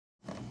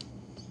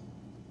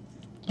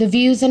The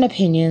views and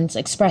opinions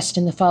expressed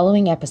in the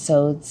following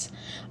episodes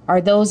are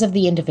those of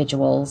the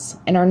individuals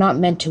and are not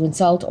meant to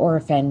insult or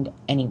offend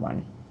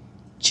anyone.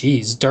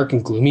 Geez, dark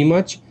and gloomy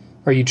much?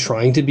 Are you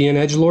trying to be an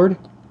edgelord?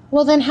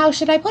 Well, then how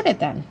should I put it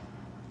then?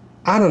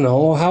 I don't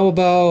know. How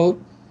about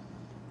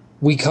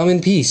we come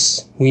in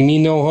peace. We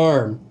mean no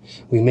harm.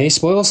 We may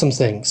spoil some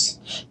things.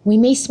 We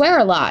may swear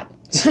a lot.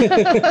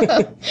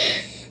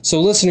 So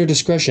listener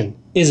discretion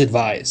is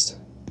advised.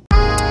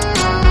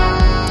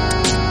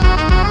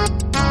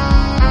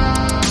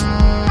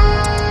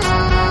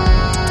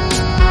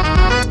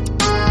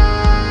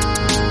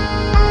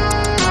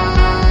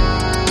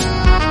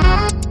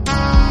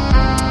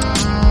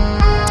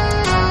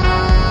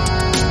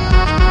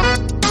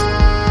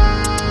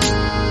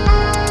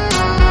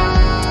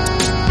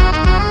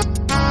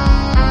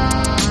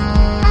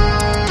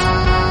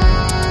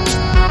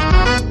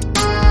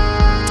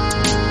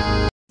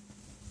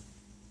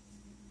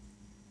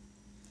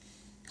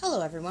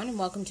 Hello, everyone, and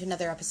welcome to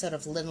another episode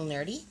of Little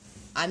Nerdy.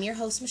 I'm your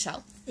host,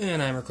 Michelle.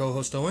 And I'm our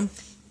co-host, Owen.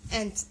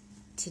 And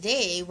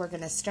today we're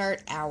going to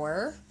start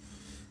our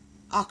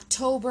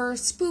October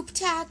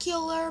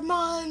Spooptacular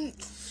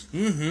month.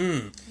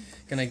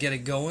 Gonna get it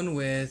going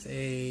with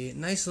a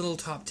nice little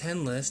top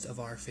 10 list of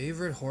our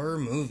favorite horror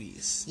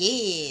movies.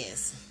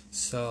 Yes.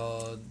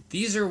 So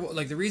these are,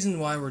 like, the reason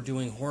why we're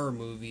doing horror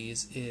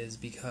movies is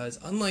because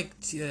unlike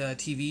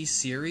TV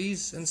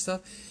series and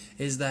stuff,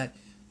 is that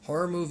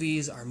horror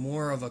movies are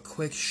more of a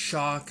quick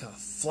shock, a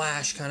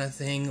flash kind of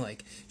thing,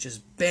 like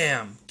just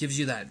bam, gives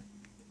you that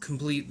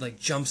complete like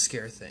jump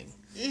scare thing.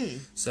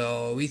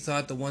 So we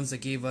thought the ones that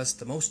gave us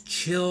the most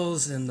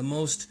chills and the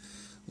most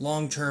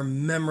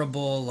long-term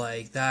memorable,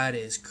 like that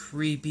is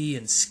creepy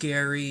and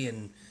scary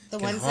and The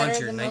can ones haunt that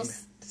are your the nightmare.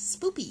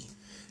 most spoopy.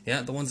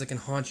 Yeah, the ones that can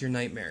haunt your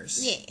nightmares.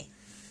 Yeah.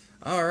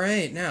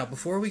 Alright, now,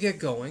 before we get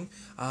going,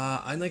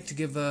 I'd like to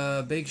give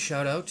a big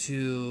shout out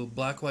to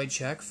Black White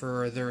Check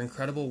for their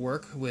incredible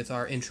work with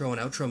our intro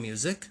and outro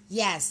music.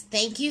 Yes,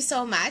 thank you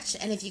so much.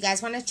 And if you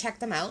guys want to check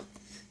them out,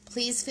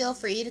 please feel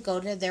free to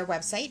go to their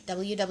website,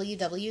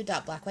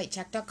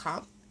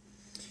 www.blackwhitecheck.com.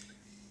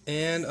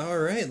 And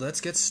alright,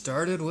 let's get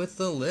started with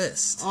the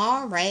list.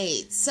 All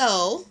right,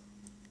 so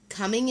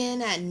coming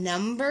in at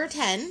number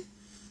 10,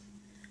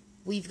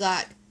 we've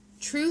got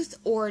Truth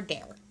or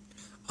Dare.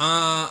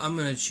 I'm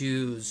gonna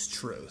choose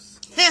Truth.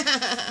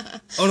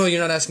 Oh no, you're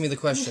not asking me the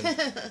question.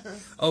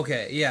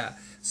 Okay, yeah.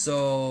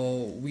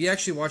 So, we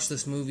actually watched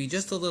this movie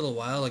just a little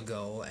while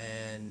ago,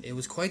 and it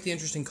was quite the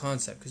interesting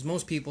concept, because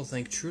most people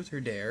think Truth or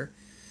Dare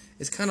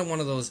is kind of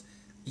one of those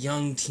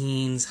young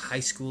teens, high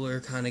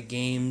schooler kind of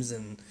games,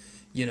 and,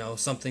 you know,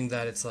 something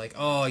that it's like,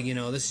 oh, you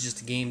know, this is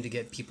just a game to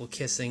get people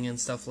kissing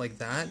and stuff like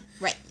that.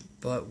 Right.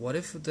 But what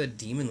if the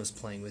demon was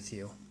playing with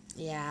you?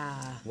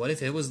 Yeah. What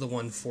if it was the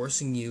one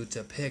forcing you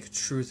to pick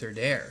Truth or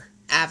Dare?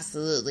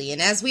 Absolutely.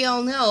 And as we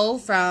all know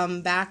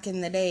from back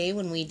in the day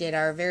when we did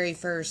our very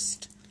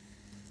first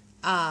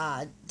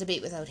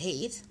Debate Without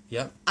Hate,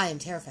 Yep. I am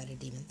terrified of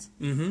demons.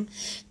 Mm-hmm.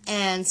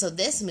 And so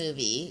this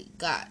movie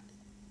got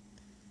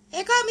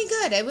me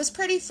good. It was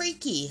pretty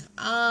freaky.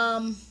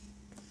 And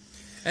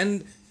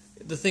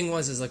the thing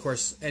was, is of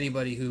course,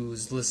 anybody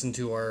who's listened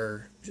to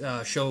our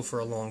show for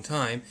a long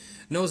time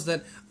knows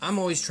that I'm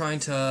always trying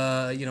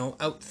to, you know,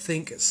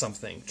 outthink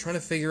something. Trying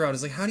to figure out,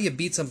 is like, how do you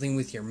beat something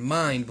with your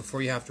mind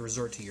before you have to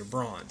resort to your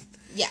brawn?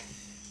 Yeah.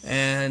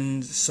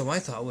 And so my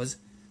thought was,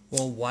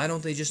 well, why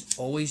don't they just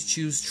always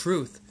choose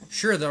truth?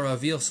 Sure, they'll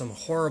reveal some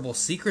horrible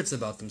secrets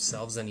about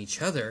themselves and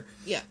each other.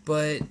 Yeah.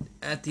 But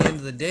at the end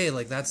of the day,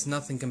 like, that's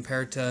nothing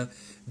compared to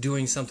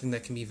doing something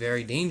that can be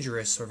very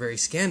dangerous or very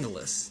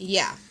scandalous.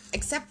 Yeah.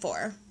 Except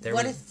for,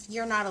 what if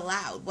you're not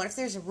allowed? What if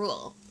there's a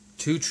rule?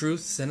 2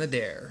 truths and a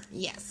dare.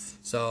 Yes.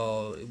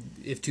 So,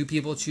 if 2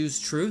 people choose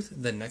truth,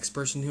 the next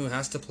person who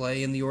has to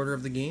play in the order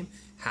of the game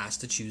has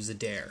to choose a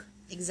dare.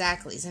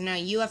 Exactly. So now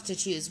you have to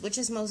choose which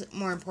is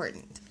more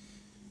important.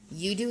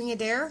 You doing a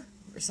dare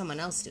or someone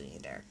else doing a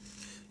dare.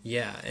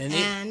 Yeah.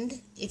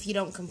 And if you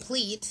don't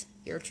complete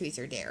your truth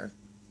or dare,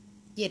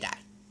 you die.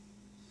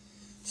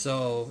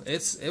 So,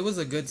 it was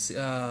a good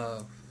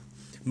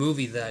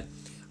movie that,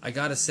 I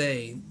gotta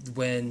say,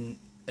 when,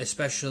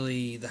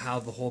 especially how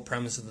the whole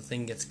premise of the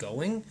thing gets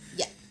going,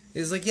 yeah,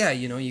 is like, yeah,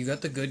 you know, you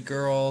got the good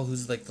girl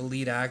who's like the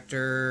lead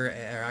actor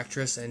or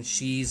actress, and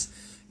she's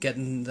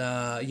getting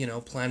the, you know,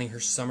 planning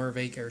her summer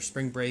or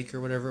spring break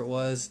or whatever it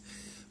was,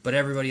 but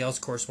everybody else,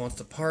 of course, wants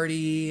to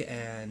party,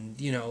 and,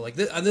 you know, like,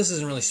 this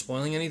isn't really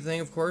spoiling anything,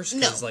 of course,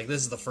 because, like,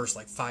 this is the first,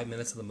 like, 5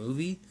 minutes of the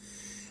movie,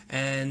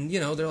 and, you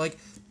know, they're like,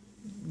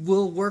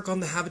 we'll work on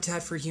the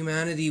Habitat for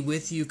Humanity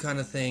with you kind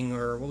of thing,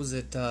 or what was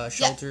it,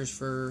 Shelters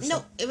for...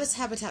 No, it was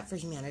Habitat for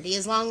Humanity.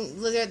 As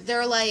long,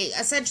 they're like,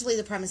 essentially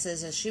the premise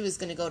is she was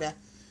going to go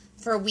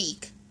for a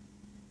week,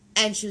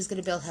 and she was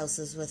going to build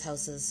houses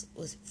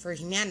for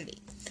humanity.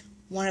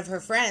 One of her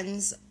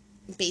friends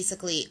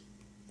basically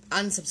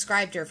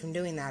unsubscribed her from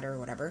doing that or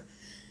whatever,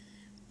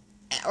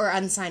 or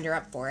unsigned her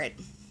up for it,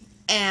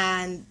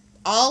 and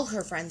all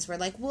her friends were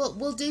like,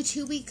 we'll do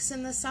 2 weeks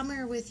in the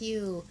summer with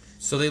you.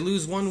 So they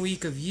lose 1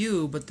 week of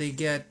you, but they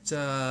get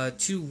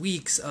 2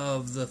 weeks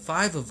of the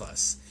 5 of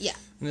us. Yeah.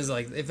 And it's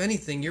like, if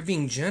anything, you're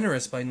being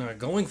generous by not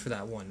going for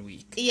that 1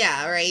 week.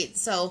 Yeah, right.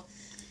 So,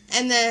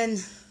 and then...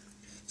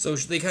 So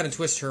they kind of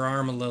twist her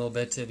arm a little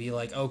bit to be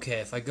like,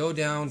 okay, if I go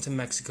down to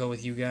Mexico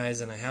with you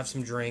guys and I have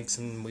some drinks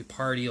and we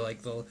party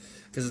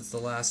because it's the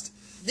last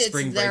spring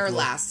break. It's their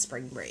last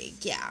spring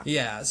break, yeah.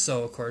 Yeah,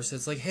 so of course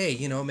it's like, hey,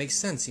 it makes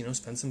sense,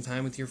 spend some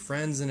time with your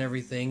friends and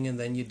everything, and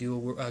then you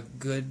do a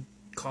good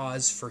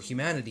cause for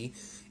humanity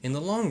in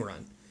the long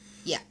run.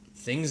 Yeah.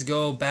 Things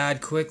go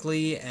bad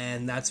quickly,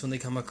 and that's when they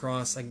come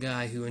across a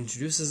guy who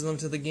introduces them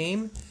to the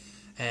game,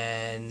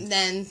 and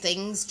then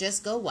things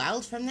just go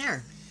wild from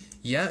there.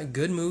 Yeah,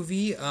 good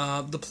movie.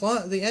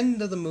 The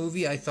end of the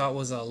movie I thought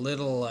was a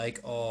little like,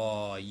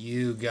 oh,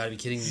 you gotta be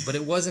kidding me. But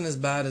it wasn't as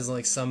bad as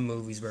like some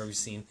movies where we've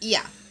seen.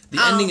 Yeah.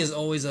 The ending is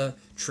always a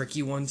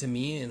tricky one to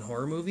me in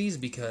horror movies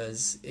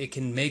because it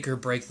can make or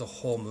break the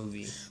whole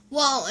movie.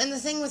 Well, and the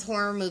thing with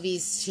horror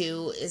movies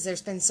too is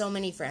there's been so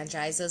many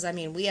franchises. I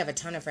mean, we have a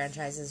ton of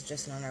franchises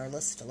just on our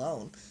list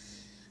alone.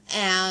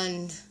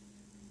 And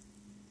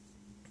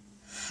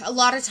a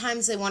lot of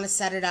times they want to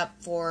set it up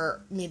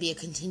for maybe a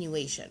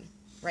continuation.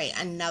 Right,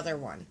 another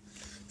one.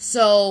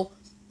 So,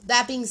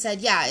 that being said,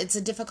 yeah, it's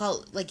a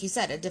difficult, like you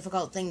said, a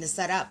difficult thing to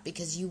set up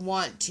because you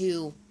want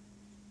to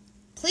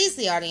please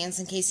the audience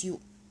in case you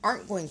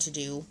aren't going to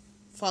do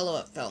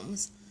follow-up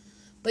films.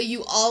 But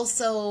you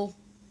also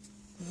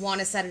want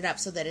to set it up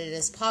so that it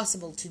is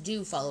possible to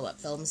do follow-up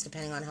films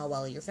depending on how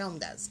well your film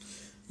does.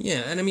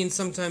 Yeah, and I mean,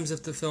 sometimes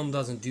if the film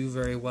doesn't do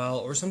very well,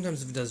 or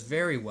sometimes if it does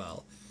very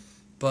well,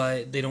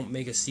 but they don't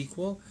make a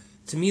sequel,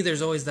 to me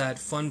there's always that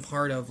fun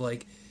part of,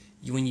 like,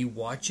 when you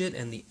watch it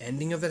and the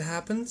ending of it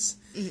happens,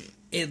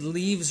 it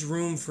leaves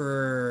room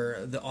for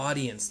the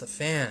audience, the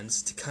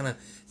fans, to kind of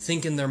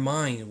think in their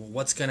mind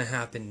what's going to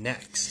happen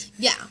next.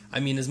 Yeah. I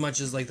mean, as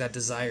much as like that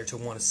desire to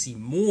want to see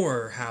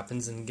more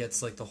happens and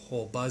gets like the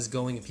whole buzz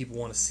going and people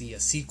want to see a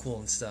sequel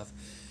and stuff,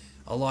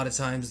 a lot of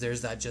times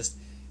there's that just...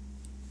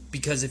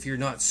 Because if you're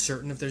not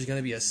certain if there's going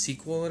to be a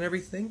sequel and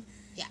everything,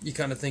 you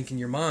kind of think in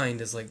your mind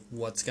is like,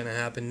 what's going to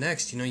happen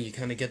next? You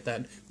kind of get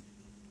that...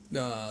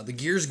 the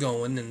gears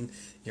going and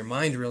your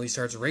mind really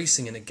starts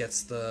racing and it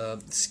gets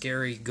the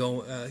scary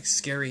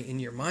in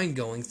your mind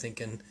going,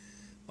 thinking,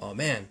 oh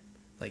man,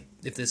 like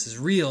if this is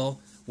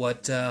real,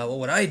 what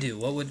would I do?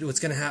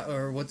 What's gonna happen,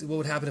 or what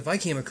would happen if I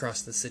came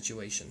across this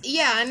situation?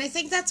 Yeah, and I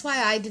think that's why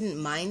I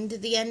didn't mind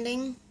the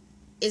ending,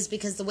 is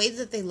because the way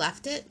that they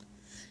left it,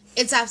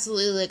 it's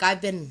absolutely like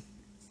I've been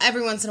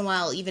every once in a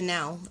while, even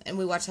now, and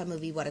we watched that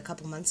movie a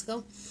couple months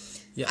ago.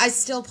 Yeah, I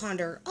still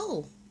ponder,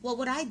 what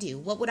would I do?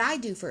 What would I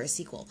do for a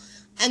sequel?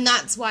 And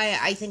that's why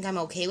I think I'm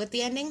okay with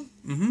the ending.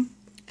 Mm-hmm.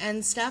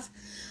 And stuff.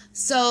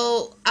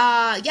 So,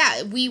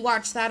 yeah, we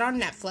watched that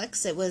on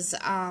Netflix. It was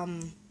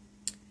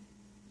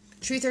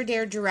Truth or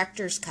Dare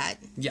Director's Cut.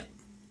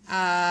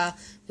 Yeah.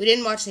 We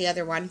didn't watch the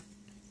other one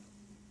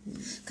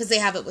because they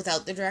have it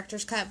without the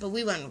Director's Cut, but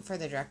we went for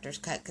the Director's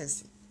Cut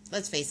because,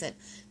 let's face it,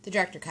 the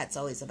Director Cut's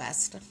always the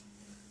best.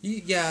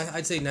 Yeah,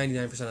 I'd say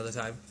 99% of the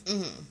time.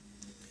 Mm-hmm.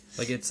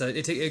 Like,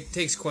 it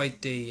takes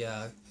quite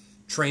a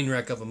train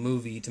wreck of a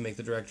movie to make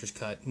the director's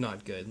cut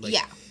not good. Like,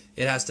 yeah.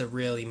 It has to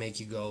really make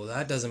you go,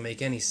 that doesn't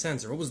make any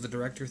sense, or what was the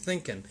director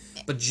thinking?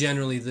 But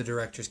generally, the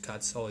director's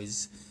cut's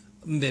always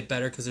a bit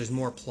better because there's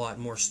more plot,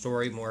 more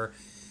story, more,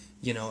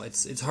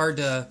 it's hard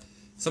to...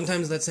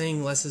 Sometimes that's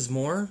saying less is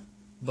more,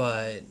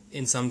 but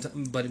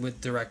but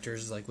with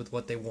directors, like with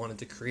what they wanted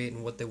to create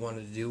and what they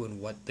wanted to do and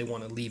what they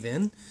want to leave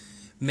in,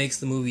 makes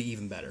the movie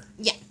even better.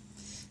 Yeah.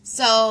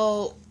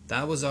 So...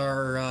 That was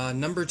our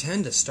number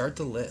 10 to start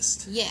the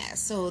list. Yeah,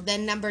 so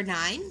then number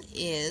 9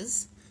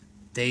 is...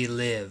 They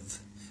Live.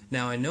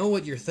 Now, I know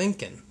what you're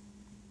thinking.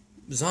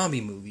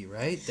 Zombie movie,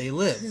 right? They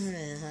Live.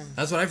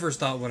 That's what I first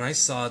thought when I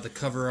saw the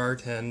cover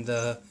art and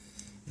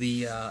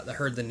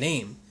heard the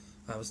name.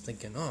 I was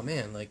thinking, oh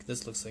man, like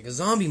this looks like a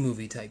zombie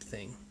movie type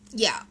thing.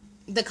 Yeah,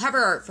 the cover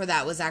art for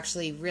that was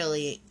actually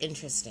really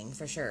interesting,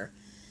 for sure.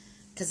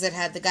 Because it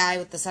had the guy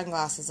with the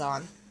sunglasses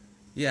on.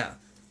 Yeah.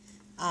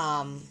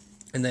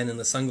 And then in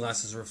the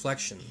sunglasses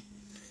reflection,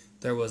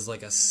 there was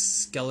like a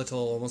skeletal,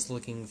 almost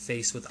looking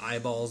face with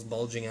eyeballs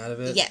bulging out of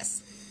it.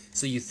 Yes.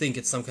 So you think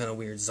it's some kind of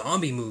weird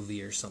zombie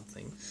movie or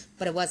something.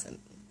 But it wasn't.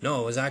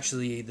 No, it was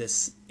actually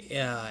this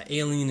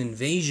alien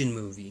invasion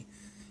movie.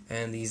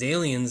 And these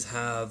aliens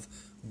have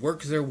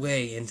worked their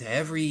way into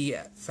every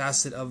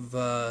facet of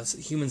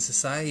human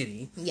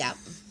society. Yeah.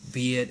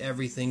 Be it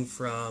everything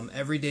from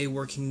everyday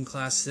working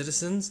class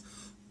citizens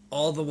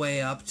all the way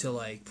up to,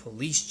 like,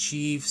 police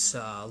chiefs,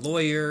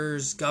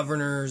 lawyers,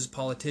 governors,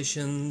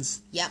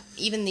 politicians. Yep,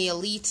 even the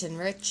elite and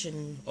rich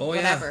and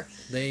whatever.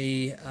 Yeah.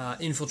 They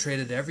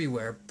infiltrated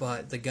everywhere,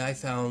 but the guy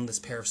found this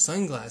pair of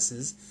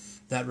sunglasses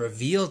that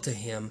revealed to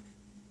him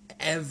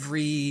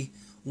everyone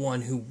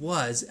who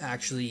was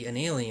actually an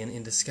alien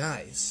in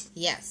disguise.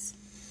 Yes.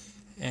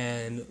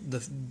 And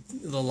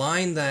the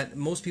line that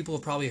most people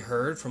have probably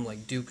heard from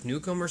like Duke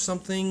Nukem or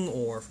something,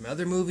 or from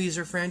other movies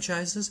or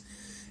franchises,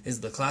 is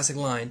the classic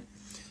line,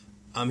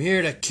 "I'm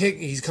here to kick,"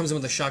 he comes in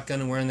with a shotgun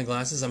and wearing the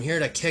glasses, "I'm here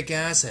to kick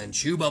ass and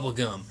chew bubble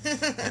gum.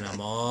 And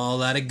I'm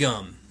all out of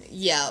gum."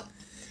 Yep.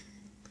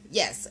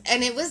 Yes,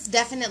 and it was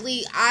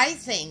definitely, I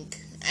think,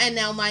 and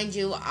now mind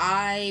you,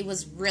 I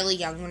was really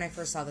young when I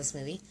first saw this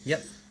movie.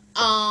 Yep.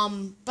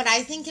 But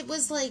I think it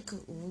was like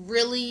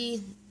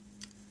really,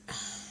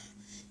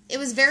 it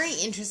was very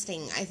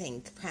interesting, I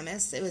think,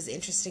 premise. It was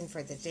interesting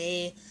for the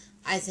day.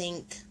 I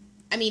think,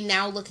 I mean,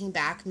 now looking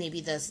back, maybe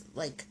the,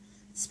 like,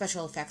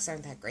 special effects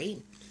aren't that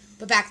great.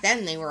 But back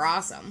then, they were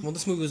awesome. Well,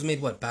 this movie was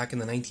made, what, back in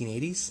the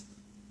 1980s?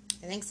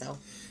 I think so.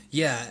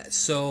 Yeah,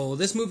 so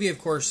this movie, of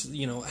course,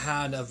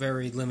 had a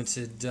very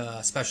limited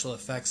special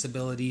effects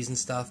abilities and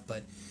stuff,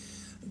 but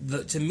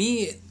to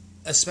me,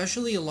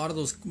 especially a lot of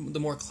the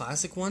more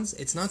classic ones,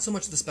 it's not so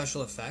much the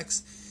special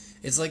effects,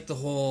 it's like the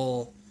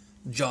whole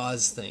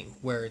Jaws thing,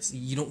 where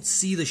you don't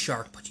see the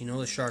shark, but you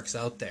know the shark's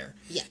out there.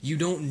 Yeah. You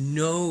don't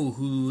know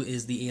who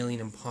is the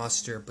alien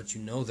imposter, but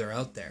you know they're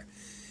out there.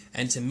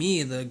 And to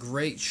me, the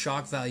great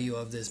shock value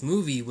of this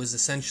movie was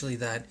essentially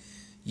that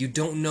you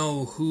don't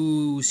know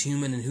who's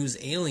human and who's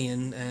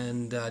alien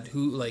and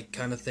who, like,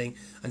 kind of thing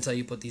until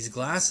you put these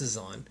glasses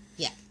on.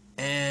 Yeah.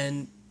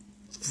 And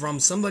from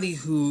somebody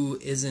who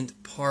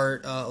isn't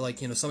part,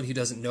 somebody who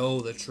doesn't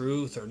know the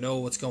truth or know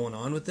what's going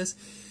on with this,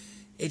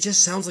 it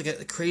just sounds like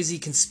a crazy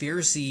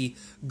conspiracy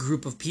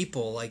group of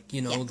people. Like,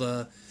 you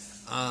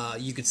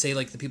could say,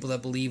 like, the people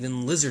that believe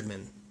in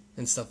lizardmen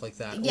and stuff like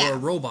that. Yeah. Or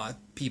robot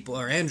people,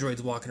 or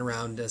androids walking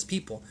around as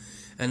people.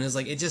 And it's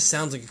like, it just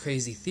sounds like a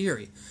crazy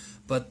theory.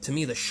 But to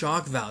me, the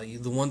shock value,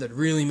 the one that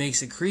really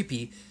makes it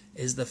creepy,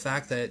 is the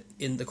fact that,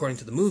 according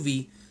to the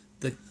movie,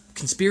 the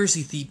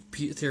conspiracy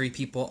theory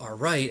people are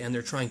right, and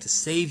they're trying to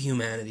save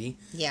humanity.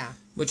 Yeah.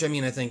 Which, I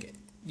mean, I think,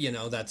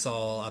 that's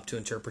all up to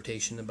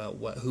interpretation about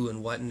who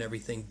and what and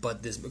everything.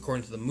 But this,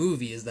 according to the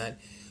movie, is that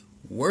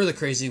we're the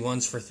crazy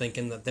ones for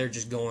thinking that they're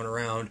just going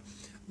around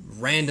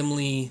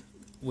randomly,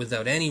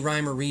 without any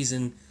rhyme or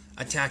reason,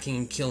 attacking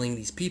and killing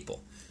these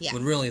people. Yeah.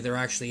 When really they're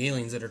actually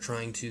aliens that are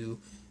trying to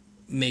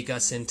make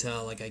us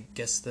into, like, I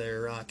guess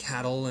they're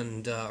cattle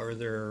and or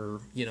they're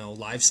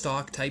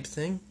livestock type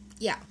thing.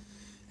 Yeah.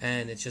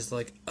 And it's just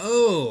like,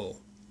 oh,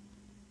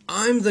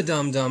 I'm the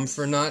dum-dum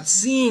for not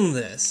seeing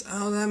this.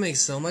 Oh, that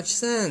makes so much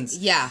sense.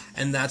 Yeah.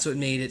 And that's what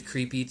made it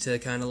creepy to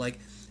kind of like,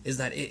 is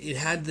that it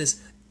had this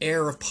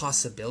air of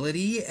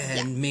possibility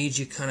and made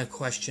you kind of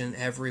question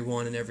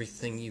everyone and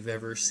everything you've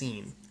ever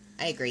seen.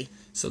 I agree.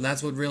 So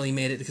that's what really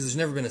made it, because there's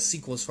never been a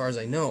sequel as far as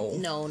I know.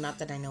 No, not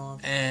that I know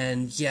of.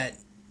 And yet,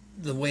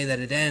 the way that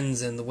it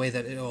ends and the way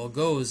that it all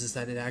goes is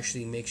that it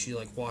actually makes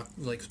you walk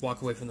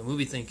away from the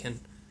movie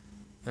thinking,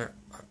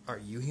 are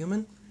you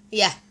human?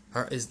 Yeah.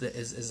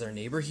 Is our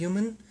neighbor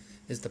human?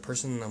 Is the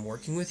person I'm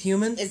working with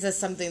human? Is this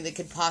something that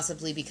could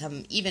possibly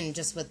become, even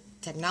just with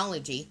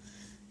technology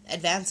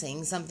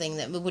advancing, something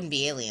that wouldn't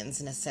be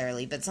aliens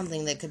necessarily, but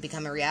something that could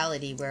become a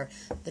reality where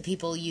the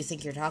people you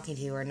think you're talking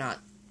to are not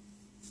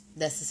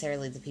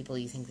necessarily the people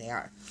you think they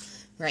are.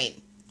 Right.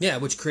 Yeah,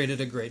 which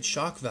created a great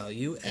shock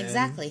value and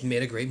exactly.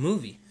 made a great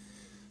movie.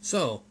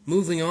 So,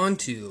 moving on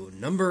to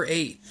number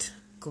 8.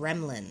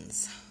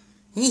 Gremlins.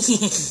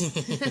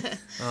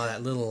 Oh,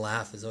 that little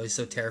laugh is always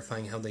so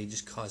terrifying, how they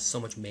just cause so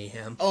much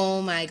mayhem.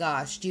 Oh my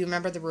gosh. Do you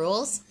remember the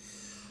rules?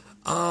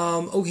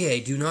 Okay,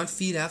 do not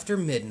feed after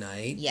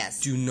midnight. Yes.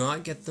 Do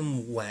not get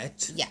them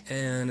wet. Yeah.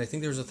 And I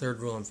think there's a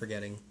third rule I'm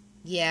forgetting.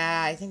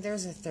 Yeah, I think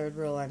there's a third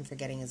rule I'm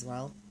forgetting as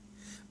well.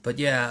 But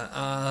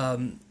yeah,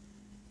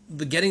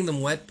 the getting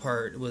them wet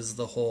part was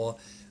the whole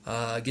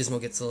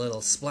Gizmo gets a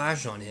little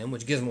splash on him,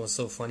 which Gizmo is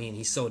so funny and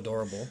he's so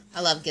adorable.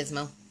 I love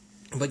Gizmo.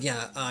 But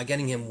yeah,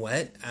 getting him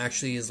wet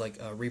actually is like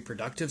a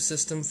reproductive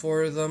system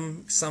for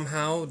them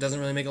somehow. It doesn't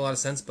really make a lot of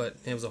sense, but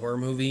it was a horror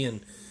movie,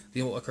 and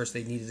of course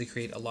they needed to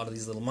create a lot of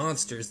these little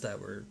monsters that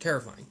were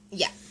terrifying.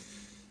 Yeah.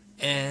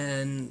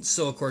 And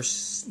so, of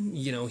course,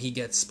 he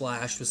gets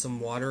splashed with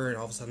some water, and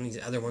all of a sudden these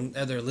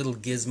other little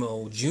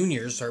Gizmo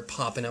Juniors start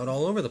popping out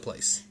all over the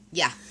place.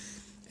 Yeah.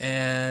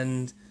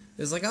 And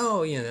it's like,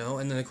 oh,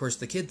 and then, of course,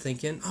 the kid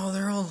thinking, oh,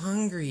 they're all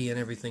hungry and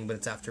everything, but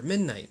it's after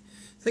midnight.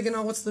 Thinking,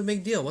 oh, what's the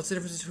big deal? What's the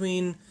difference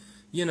between,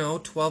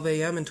 12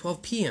 a.m. and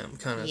 12 p.m.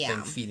 kind of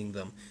thing, feeding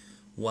them?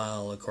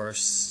 Well, of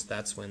course,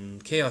 that's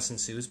when chaos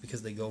ensues,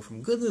 because they go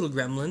from good little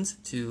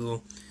gremlins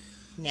to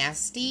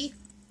nasty,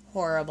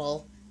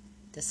 horrible,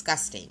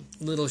 disgusting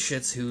little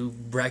shits who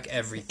wreck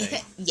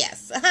everything.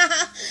 Yes.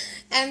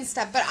 And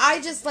stuff. But I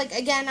just,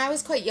 again, I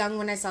was quite young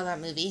when I saw that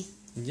movie.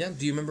 Yeah.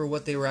 Do you remember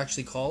what they were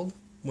actually called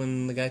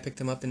when the guy picked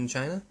them up in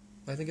China,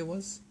 I think it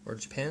was? Or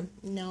Japan?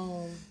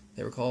 No.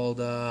 They were called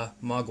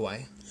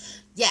Mogwai.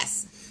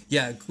 Yes.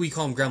 Yeah, we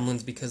call them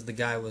gremlins because the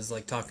guy was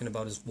talking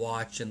about his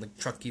watch and the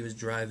truck he was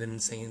driving,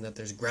 saying that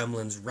there's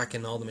gremlins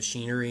wrecking all the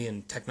machinery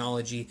and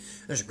technology.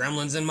 There's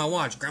gremlins in my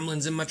watch,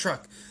 gremlins in my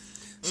truck.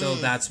 So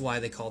that's why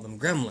they call them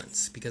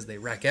gremlins, because they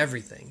wreck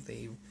everything.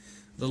 They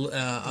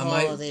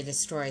They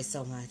destroy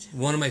so much.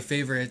 One of my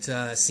favorite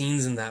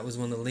scenes in that was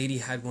when the lady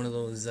had one of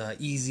those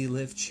easy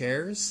lift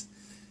chairs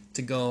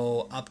to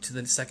go up to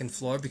the second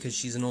floor because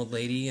she's an old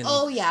lady. And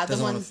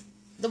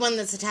the one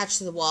that's attached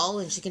to the wall,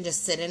 and she can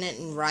just sit in it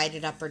and ride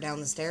it up or down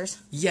the stairs.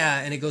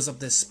 Yeah, and it goes up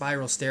this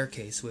spiral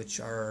staircase,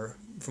 which are,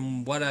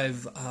 from what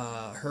I've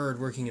heard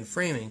working in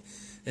framing,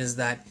 is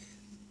that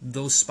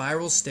those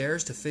spiral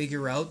stairs, to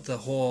figure out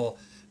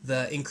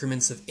the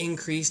increments of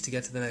increase to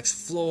get to the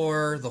next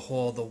floor,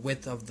 the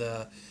width of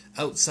the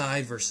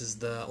outside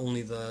versus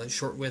only the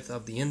short width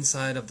of the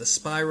inside of the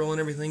spiral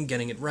and everything,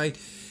 getting it right,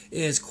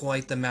 is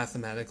quite the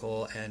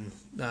mathematical and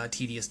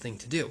tedious thing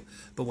to do.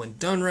 But when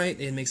done right,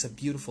 it makes a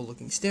beautiful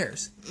looking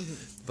stairs.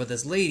 Mm-hmm. But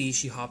this lady,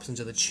 she hops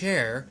into the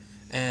chair,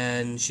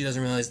 and she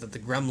doesn't realize that the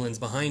gremlins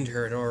behind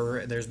her,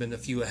 or there's been a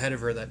few ahead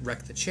of her that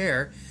wrecked the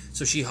chair,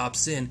 so she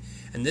hops in,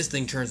 and this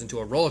thing turns into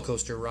a roller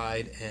coaster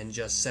ride and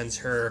just sends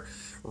her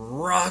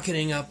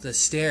rocketing up the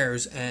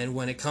stairs, and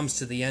when it comes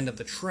to the end of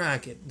the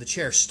track, the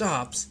chair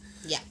stops.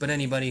 Yeah. But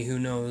anybody who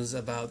knows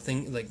about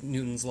like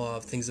Newton's law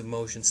of things of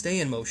motion stay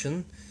in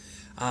motion,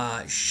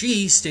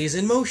 she stays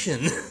in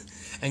motion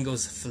and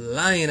goes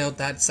flying out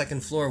that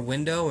second floor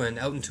window and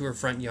out into her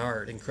front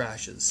yard and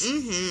crashes.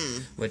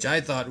 Mm-hmm. Which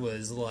I thought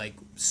was like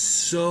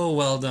so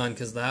well done,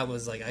 because that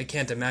was like, I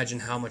can't imagine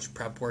how much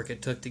prep work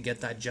it took to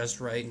get that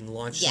just right and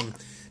launch some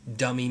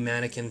dummy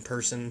mannequin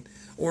person,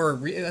 or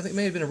I think it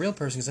may have been a real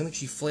person, because I think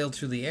she flailed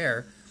through the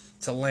air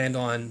to land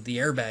on the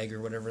airbag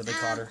or whatever they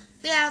caught her.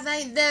 Yeah,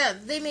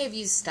 they may have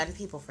used stunt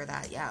people for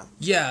that, yeah.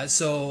 Yeah,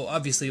 so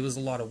obviously it was a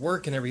lot of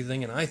work and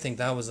everything, and I think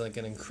that was like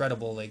an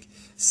incredible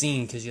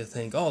scene, because you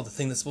think, oh, the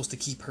thing that's supposed to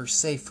keep her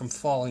safe from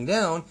falling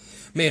down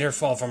made her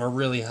fall from a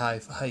really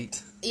high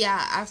height.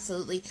 Yeah,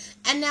 absolutely.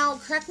 And now,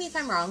 correct me if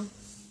I'm wrong.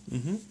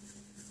 Mm-hmm.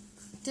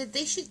 Did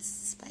they shoot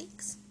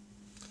spikes?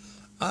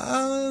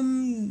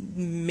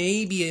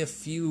 Maybe a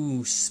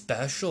few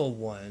special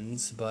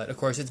ones, but of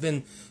course it's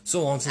been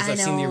so long since I've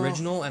seen the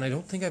original, and I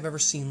don't think I've ever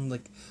seen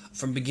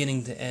from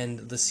beginning to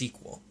end the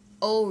sequel.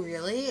 Oh,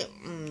 really?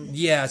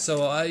 Yeah, so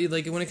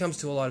when it comes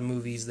to a lot of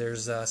movies,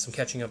 there's some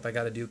catching up I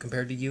got to do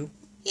compared to you.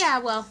 Yeah,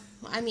 well,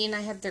 I mean,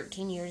 I had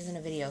 13 years in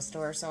a video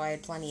store, so I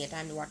had plenty of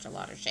time to watch a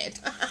lot of shit.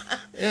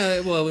 Yeah,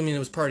 well, I mean, it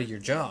was part of your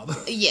job.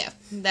 Yeah,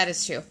 that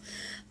is true.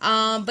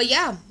 But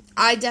yeah,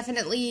 I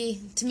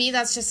definitely, to me,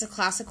 that's just a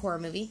classic horror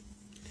movie.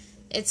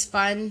 It's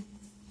fun.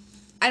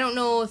 I don't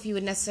know if you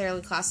would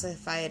necessarily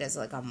classify it as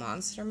like a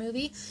monster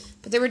movie,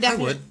 but there were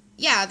definitely,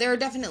 yeah, there were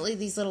definitely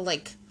these little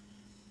I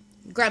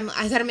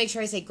gotta make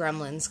sure I say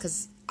gremlins,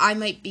 because I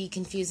might be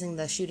confusing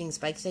the shooting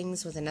spike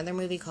things with another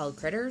movie called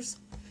Critters.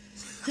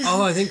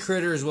 Oh, I think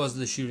Critters was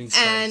the shooting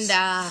spikes.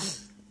 And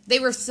they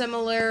were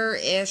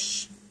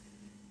similar-ish,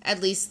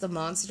 at least the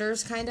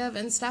monsters kind of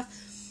and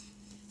stuff.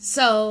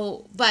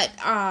 So, but,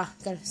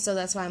 so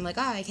that's why I'm like,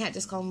 I can't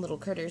just call them little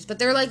critters. But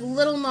they're like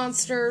little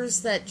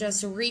monsters that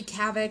just wreak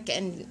havoc,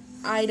 and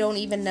I don't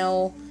even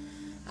know,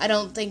 I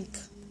don't think...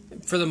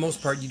 For the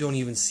most part, you don't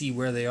even see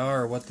where they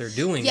are or what they're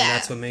doing, yeah, and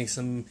that's what makes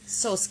them...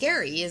 so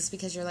scary, is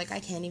because you're like, I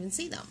can't even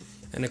see them.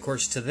 And of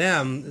course, to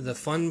them, the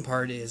fun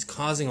part is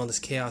causing all this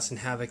chaos and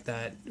havoc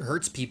that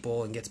hurts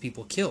people and gets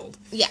people killed.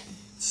 Yeah.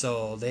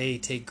 So they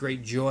take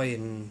great joy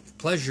and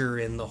pleasure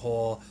in the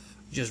whole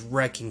just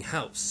wrecking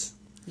house.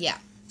 Yeah.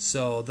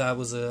 So that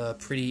was a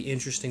pretty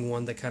interesting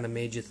one that kind of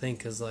made you think,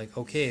 because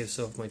okay,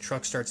 so if my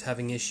truck starts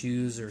having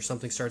issues or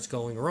something starts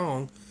going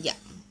wrong, yeah,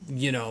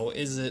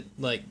 is it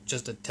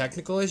just a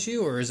technical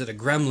issue, or is it a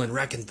gremlin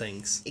wrecking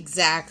things?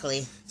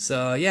 Exactly.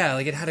 So yeah,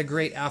 it had a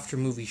great after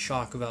movie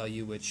shock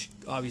value, which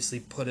obviously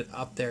put it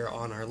up there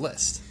on our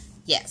list.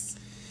 Yes.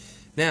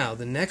 Now,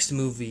 the next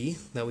movie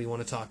that we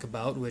want to talk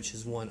about, which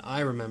is one I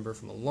remember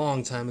from a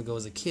long time ago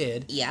as a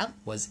kid,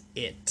 was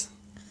It.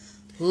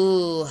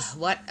 Ooh,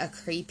 what a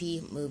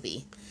creepy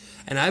movie.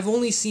 And I've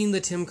only seen the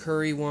Tim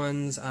Curry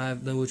ones,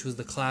 which was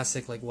the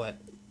classic,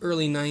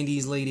 early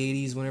 90s, late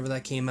 80s, whenever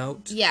that came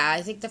out. Yeah,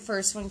 I think the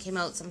first one came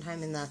out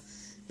sometime in the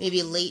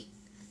maybe late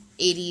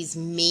 80s,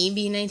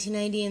 maybe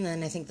 1990, and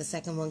then I think the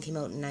second one came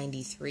out in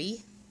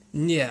 93.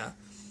 Yeah.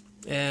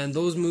 And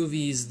those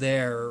movies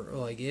there,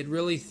 it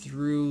really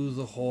threw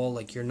the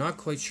whole, you're not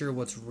quite sure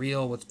what's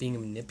real, what's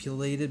being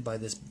manipulated by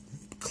this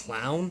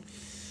clown.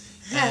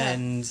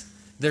 And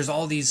there's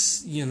all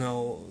these,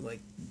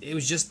 it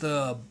was just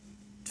the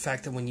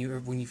fact that when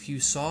you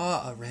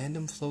saw a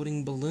random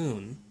floating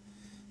balloon,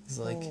 it's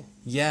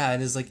yeah,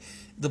 and it's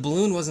the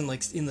balloon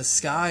wasn't in the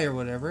sky or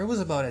whatever, it was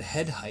about at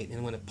head height,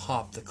 and when it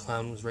popped, the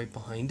clown was right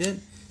behind it.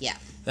 Yeah.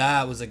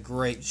 That was a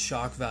great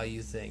shock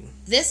value thing.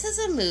 This is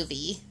a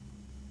movie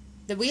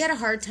that we had a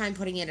hard time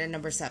putting it at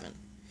number 7,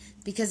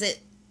 because it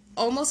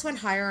almost went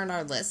higher on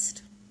our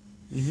list.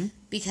 Mm-hmm.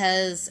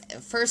 Because,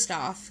 first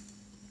off,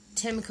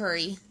 Tim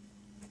Curry,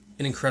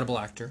 an incredible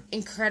actor.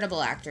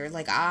 Incredible actor.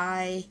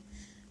 I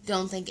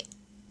don't think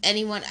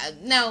anyone...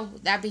 no,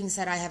 that being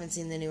said, I haven't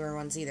seen the newer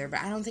ones either,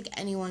 but I don't think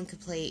anyone could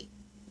play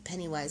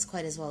Pennywise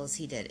quite as well as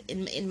he did,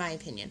 in my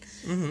opinion.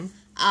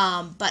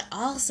 Mm-hmm. But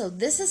also,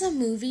 this is a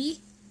movie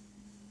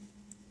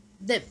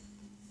that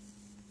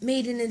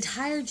made an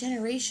entire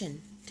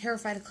generation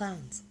terrified of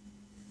clowns.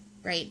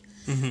 Right?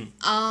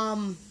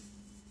 Mm-hmm.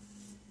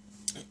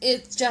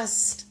 It's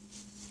just,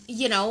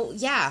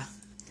 yeah.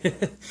 You're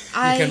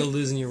kind of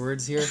losing your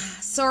words here.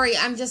 Sorry,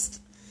 I'm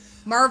just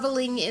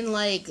marveling in,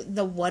 like,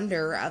 the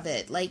wonder of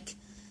it. Like,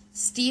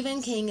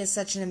 Stephen King is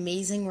such an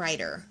amazing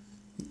writer.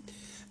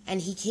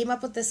 And he came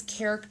up with this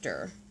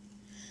character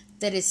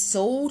that is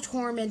so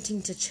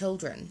tormenting to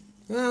children.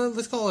 Well,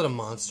 let's call it a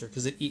monster,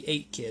 because it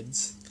ate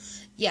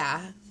kids.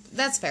 Yeah,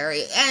 that's fair.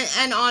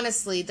 And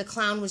honestly, the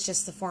clown was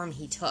just the form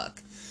he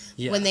took.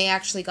 Yeah. When they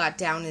actually got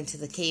down into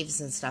the caves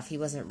and stuff, he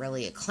wasn't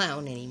really a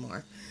clown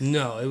anymore.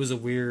 No, it was a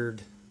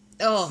weird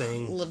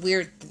thing.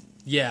 Weird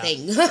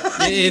thing.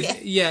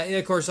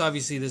 Of course,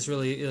 obviously, this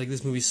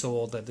movie's so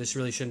old that this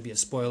really shouldn't be a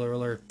spoiler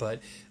alert,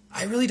 but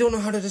I really don't know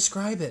how to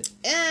describe it.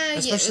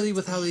 Especially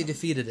with how they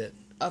defeated it.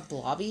 A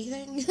blobby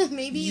thing,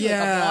 maybe?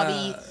 Yeah. Like a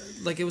blobby.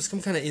 Like it was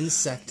some kind of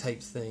insect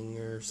type thing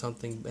or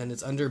something, and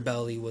its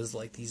underbelly was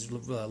like these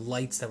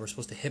lights that were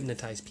supposed to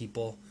hypnotize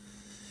people.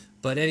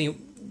 But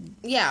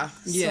yeah.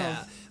 So.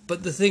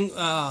 But the thing,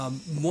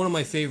 one of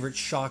my favorite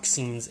shock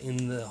scenes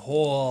in the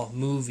whole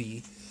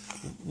movie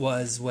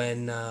was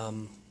when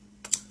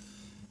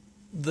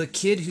the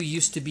kid who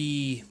used to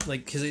be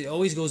like, because it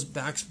always goes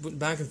back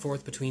and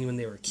forth between when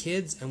they were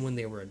kids and when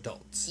they were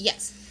adults.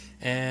 Yes.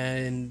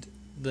 And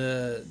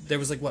there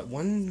was like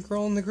one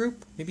girl in the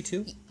group, maybe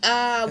two.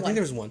 I think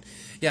there was one.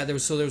 Yeah, there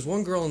was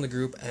one girl in the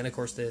group, and of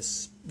course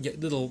this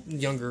little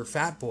younger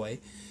fat boy.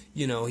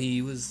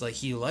 He was like,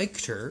 he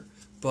liked her,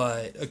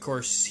 but of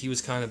course he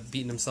was kind of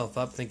beating himself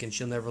up, thinking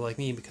she'll never like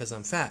me because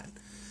I'm fat.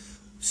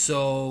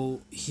 So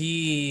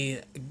he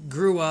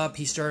grew up.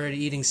 He started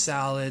eating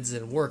salads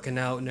and working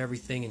out and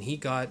everything, and he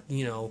got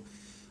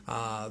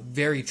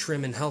very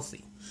trim and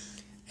healthy.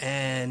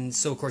 And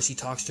so, of course, he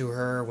talks to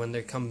her when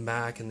they come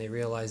back and they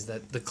realize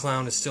that the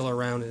clown is still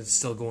around and is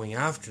still going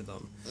after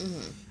them.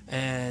 Mm-hmm.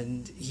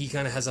 And he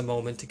kind of has a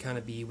moment to kind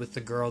of be with the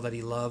girl that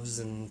he loves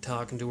and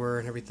talking to her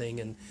and everything.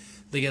 And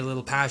they get a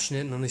little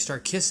passionate and then they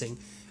start kissing.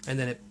 And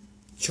then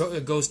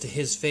it goes to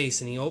his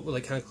face and he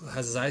kind of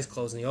has his eyes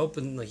closed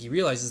and he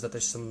realizes that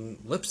there's some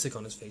lipstick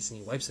on his face and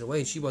he wipes it away.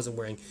 And she wasn't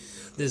wearing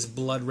this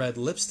blood red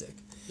lipstick.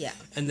 Yeah.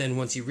 And then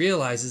once he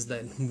realizes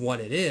that what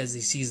it is, he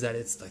sees that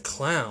it's the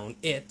clown,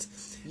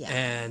 Yeah.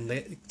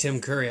 And Tim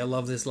Curry, I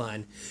love this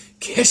line,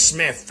 "Kiss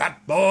me,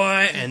 fat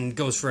boy," and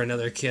goes for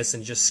another kiss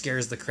and just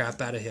scares the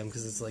crap out of him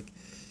because it's like,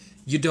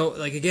 you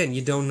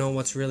don't know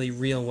what's really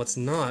real and what's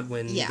not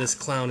when this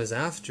clown is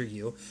after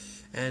you.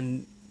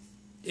 And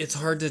it's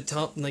hard to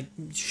tell, like,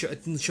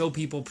 show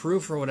people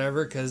proof or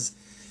whatever because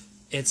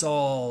it's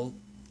all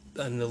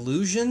an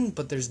illusion,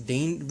 but there's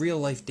real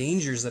life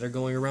dangers that are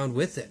going around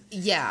with it.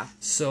 Yeah.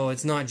 So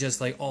it's not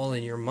just like all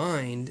in your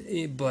mind,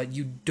 but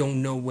you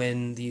don't know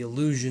when the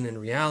illusion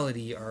and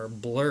reality are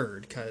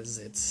blurred because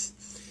it's,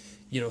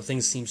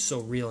 things seem so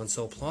real and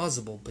so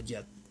plausible, but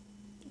yet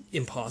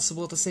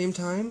impossible at the same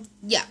time.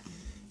 Yeah.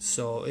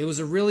 So it was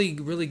a really,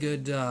 really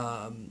good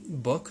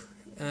book,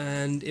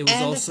 and it was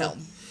also, a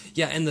film.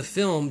 Yeah, and the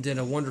film did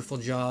a wonderful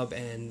job.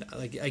 And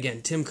like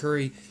again, Tim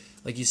Curry.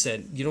 Like you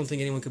said, you don't think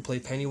anyone could play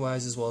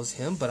Pennywise as well as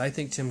him, but I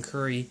think Tim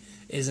Curry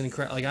is an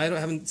incredible. Like, I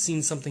haven't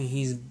seen something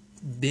he's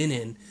been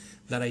in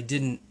that I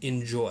didn't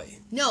enjoy.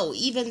 No,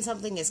 even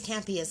something as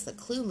campy as the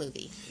Clue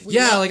movie.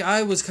 Like,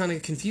 I was kind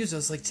of confused. I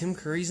was like, Tim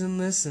Curry's in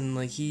this, and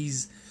like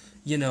he's,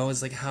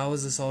 it's like, how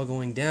is this all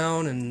going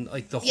down? And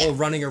like the whole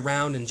running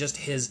around and just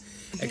his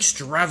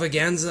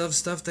extravaganza of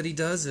stuff that he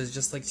does is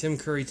just like Tim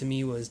Curry to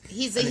me was.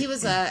 He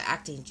was a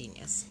acting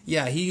genius.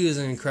 Yeah, he was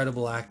an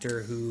incredible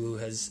actor who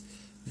has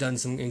done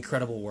some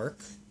incredible work.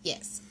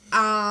 Yes.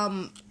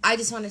 I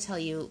just want to tell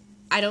you,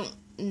 I don't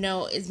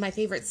know, is my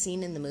favorite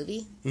scene in the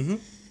movie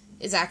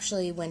is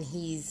actually when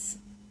he's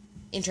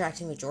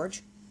interacting with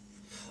George.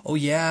 Oh,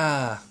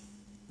 yeah.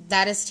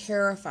 That is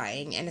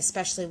terrifying, and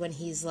especially when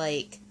he's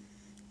like,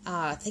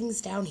 things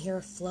down here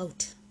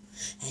float.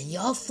 And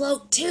you'll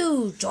float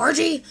too,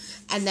 Georgie!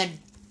 And then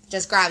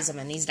just grabs him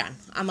and he's done.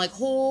 I'm like,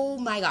 oh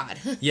my god.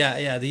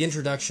 Yeah, the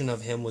introduction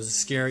of him was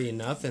scary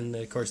enough, and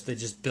of course they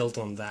just built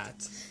on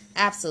that.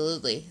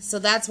 Absolutely. So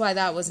that's why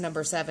that was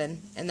number 7,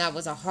 and that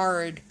was a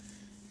hard.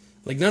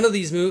 Like, none of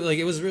these movies, like,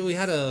 it was really, we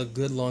had a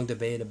good long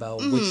debate about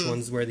which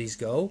ones, where these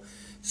go.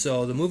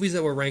 So the movies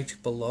that were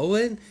ranked below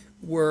it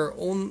were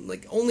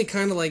only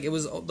kind of like, it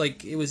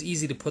was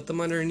easy to put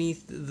them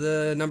underneath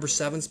the number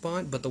 7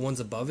 spot, but the ones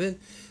above it,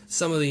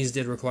 some of these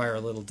did require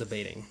a little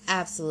debating.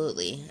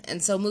 Absolutely.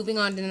 And so moving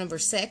on to number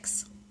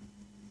 6,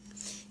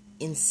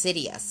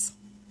 Insidious.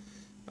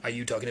 Are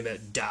you talking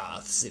about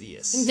Darth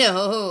Sidious?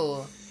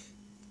 No.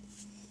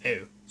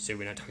 Oh, so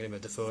we're not talking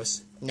about the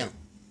Force? No.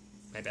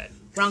 My bad.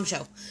 Wrong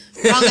show.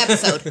 Wrong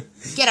episode.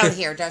 Get out of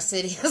here, Darth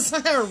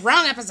Sidious.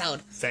 Wrong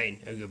episode. Fine,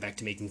 I'll go back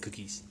to making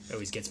cookies.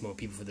 Always gets more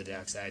people for the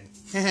dark side.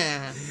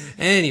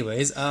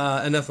 Anyways,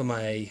 enough of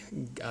my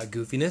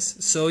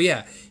goofiness. So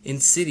yeah,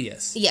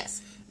 Insidious.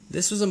 Yes.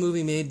 This was a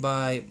movie made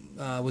by,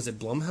 was it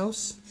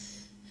Blumhouse?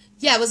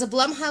 Yeah, it was a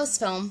Blumhouse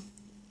film,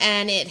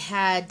 and it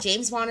had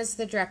James Wan as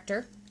the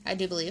director, I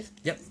do believe.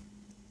 Yep.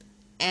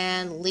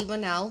 And Lee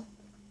Winnell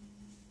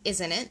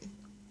is in it.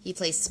 He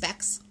plays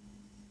Specs.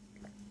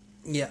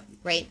 Yeah.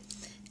 Right?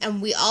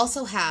 And we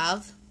also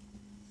have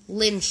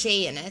Lin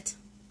Shaye in it.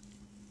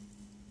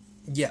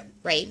 Yeah.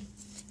 Right?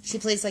 She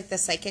plays like the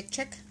psychic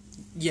chick.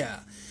 Yeah.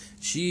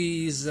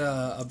 She's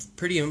a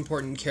pretty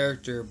important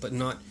character, but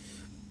not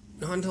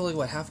until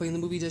like halfway in the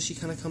movie does she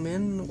kind of come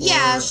in? Or...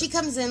 Yeah, she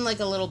comes in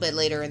like a little bit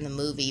later in the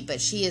movie, but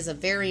she is a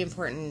very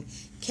important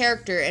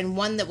character and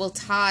one that will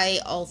tie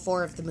all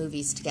 4 of the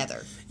movies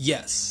together.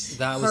 Yes,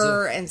 that was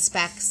her and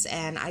Specs,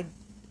 and I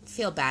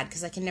feel bad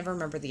because I can never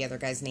remember the other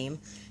guy's name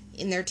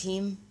in their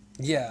team.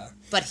 Yeah,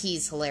 but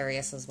he's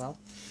hilarious as well.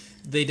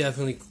 They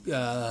definitely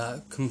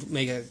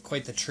make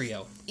quite the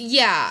trio.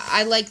 Yeah,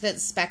 I like that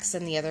Specs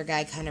and the other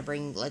guy kind of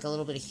bring like a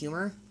little bit of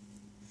humor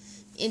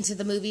into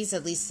the movies,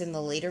 at least in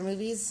the later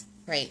movies.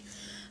 Right.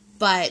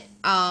 But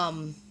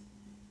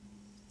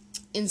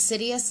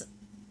Insidious,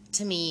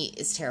 to me,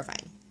 is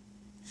terrifying.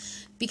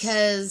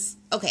 Because,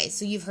 okay,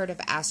 so you've heard of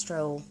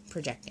astral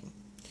projecting.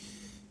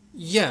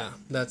 Yeah,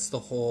 that's the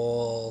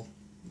whole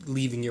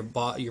leaving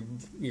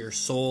your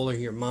soul or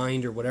your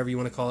mind or whatever you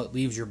want to call it,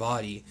 leaves your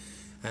body.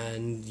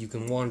 And you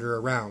can wander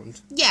around.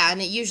 Yeah,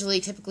 and it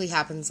usually typically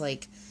happens,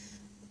 like,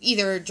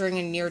 either during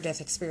a near-death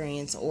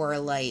experience or,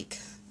 like...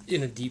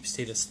 in a deep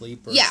state of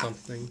sleep or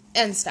something.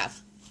 And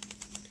stuff.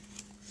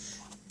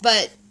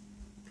 But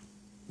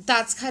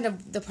that's kind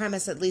of the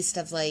premise, at least,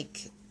 of,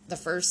 like, the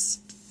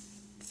first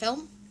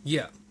film.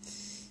 Yeah.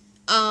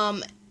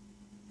 And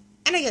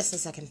I guess the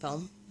second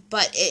film.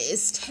 But it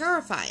is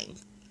terrifying.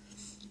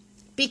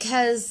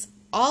 Because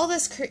all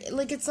this,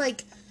 like, it's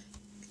like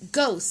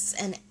ghosts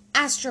and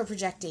astral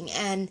projecting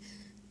and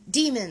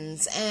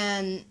demons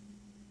and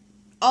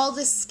all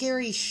this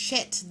scary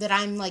shit that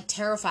I'm, like,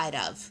 terrified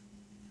of.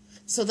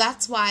 So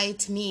that's why,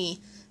 to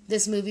me,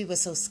 this movie was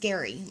so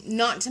scary.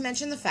 Not to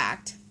mention the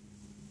fact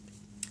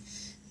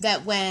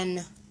that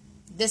when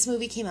this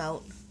movie came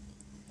out,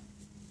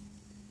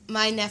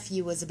 my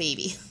nephew was a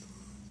baby.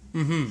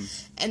 Mm-hmm.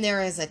 And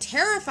there is a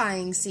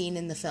terrifying scene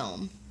in the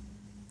film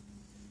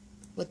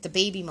with the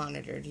baby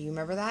monitor. Do you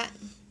remember that?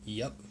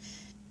 Yep.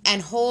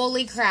 And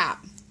holy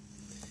crap.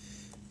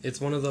 It's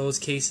one of those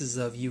cases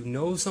of you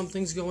know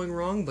something's going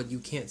wrong, but you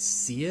can't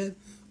see it,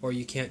 or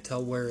you can't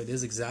tell where it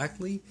is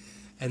exactly.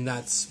 And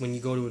that's when you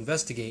go to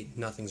investigate,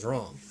 nothing's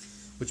wrong,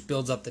 which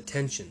builds up the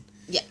tension.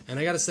 Yeah. And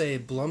I gotta say,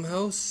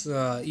 Blumhouse,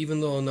 even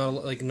though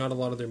not a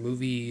lot of their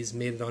movies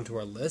made it onto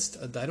our list,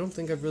 I don't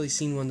think I've really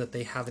seen one that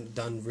they haven't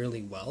done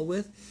really well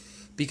with,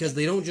 because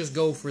they don't just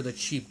go for the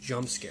cheap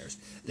jump scares.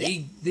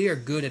 They are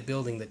good at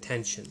building the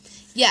tension.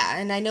 Yeah,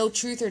 and I know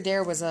Truth or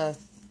Dare was a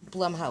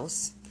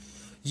Blumhouse.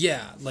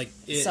 Yeah,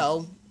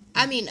 So,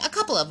 I mean, a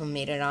couple of them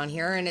made it on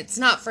here, and it's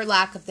not for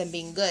lack of them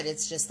being good.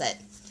 It's just that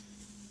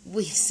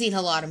we've seen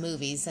a lot of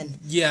movies and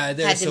had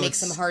to make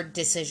some hard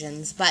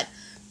decisions. But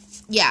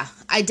yeah,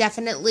 I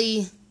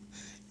definitely,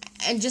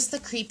 and just the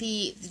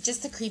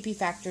creepy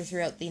factor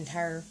throughout the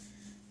entire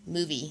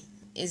movie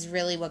is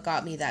really what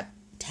got me that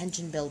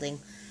tension building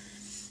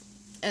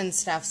and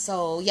stuff.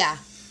 So yeah.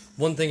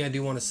 One thing I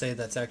do want to say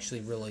that's actually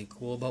really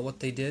cool about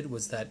what they did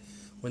was that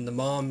when the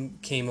mom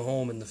came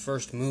home in the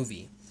first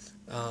movie,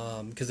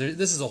 because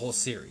this is a whole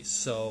series.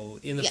 So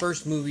in the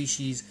first movie,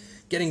 she's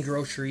getting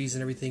groceries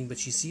and everything, but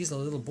she sees a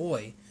little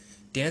boy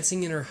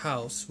dancing in her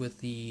house with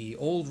the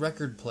old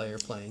record player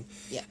playing.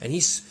 Yeah. And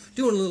he's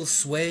doing a little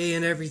sway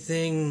and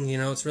everything. You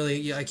know, it's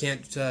really, I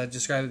can't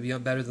describe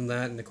it better than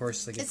that. And of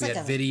course, like if we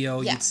had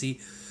video, you'd see.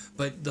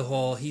 But the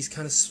whole, he's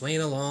kind of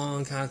swaying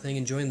along kind of thing,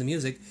 enjoying the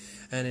music.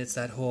 And it's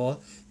that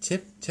whole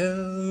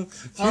tiptoe.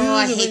 Oh,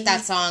 I hate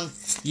that song.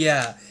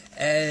 Yeah.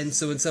 And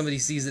so when somebody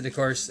sees it, of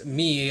course,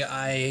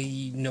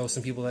 I know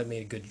some people that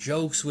made good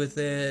jokes with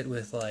it,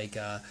 with like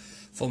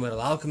Full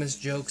Metal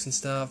Alchemist jokes and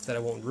stuff that I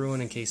won't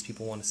ruin in case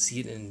people want to see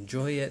it and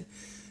enjoy it.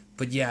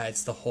 But yeah,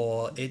 it's the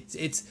whole,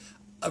 it's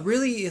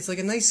like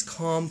a nice,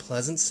 calm,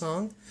 pleasant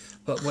song.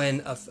 But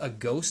when a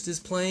ghost is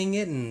playing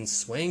it and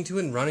swaying to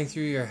it and running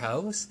through your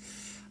house,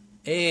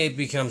 it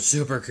becomes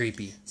super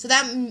creepy. So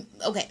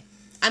okay,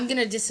 I'm going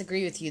to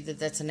disagree with you that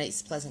that's a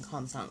nice, pleasant,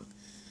 calm song.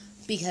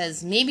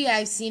 Because maybe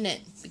I've seen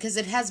it, because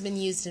it has been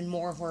used in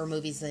more horror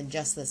movies than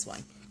just this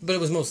one. But it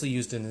was mostly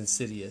used in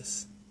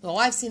Insidious. Well,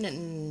 I've seen it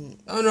in...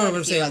 Oh, no,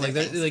 I'm saying,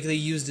 they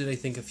used it, I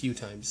think, a few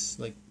times.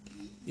 I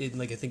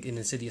think in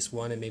Insidious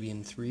 1 and maybe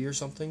in 3 or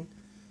something.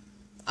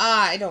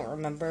 I don't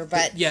remember,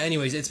 but... Yeah,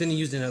 anyways, it's been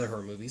used in other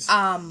horror movies.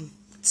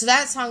 So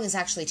that song is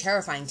actually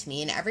terrifying to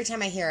me, and every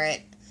time I hear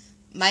it,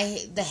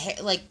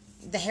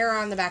 the hair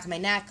on the back of my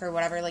neck or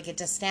whatever, like, it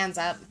just stands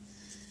up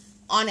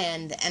on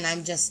end, and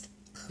I'm just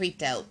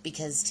creeped out,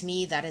 because to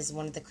me, that is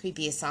one of the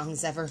creepiest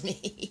songs ever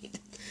made.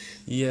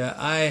 Yeah,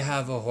 I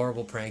have a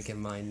horrible prank in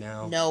mind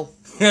now. No.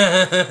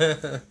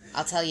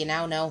 I'll tell you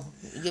now, no.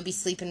 You'll be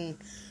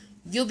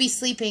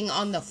sleeping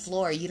on the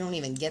floor. You don't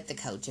even get the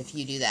couch if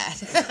you do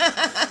that.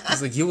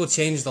 It's like, you will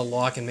change the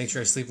lock and make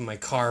sure I sleep in my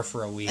car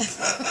for a week.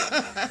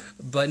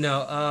 But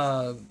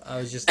no, I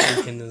was just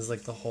thinking is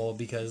like the whole,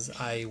 because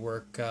I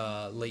work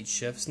late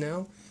shifts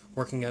now,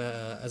 working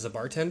as a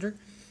bartender.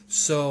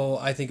 So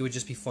I think it would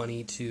just be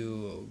funny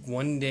to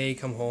one day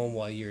come home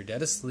while you're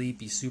dead asleep,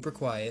 be super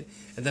quiet,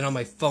 and then on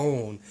my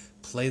phone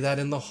play that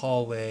in the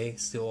hallway,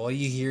 so all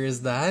you hear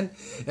is that,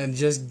 and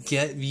just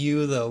get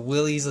you the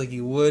willies like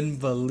you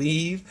wouldn't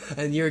believe,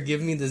 and you're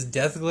giving me this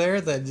death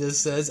glare that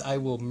just says, I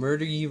will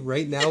murder you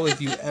right now if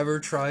you ever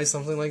try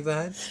something like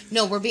that.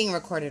 No, we're being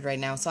recorded right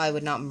now, so I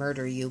would not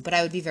murder you, but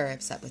I would be very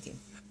upset with you.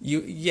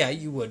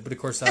 You would, but of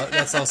course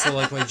that's also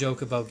like my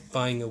joke about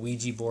buying a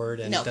Ouija board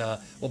and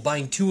No.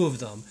 buying two of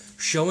them,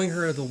 showing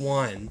her the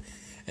one,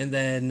 and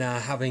then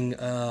having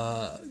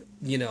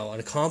an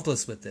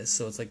accomplice with this.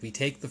 So it's like we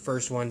take the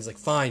first one, it's like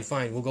fine,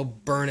 we'll go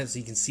burn it so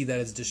you can see that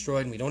it's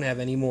destroyed, and we don't have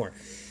any more.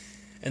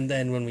 And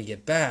then when we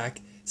get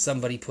back,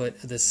 somebody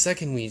put the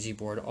second Ouija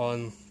board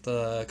on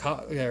the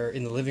or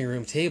in the living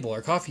room table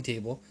or coffee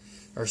table,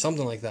 or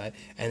something like that,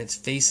 and it's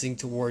facing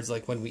towards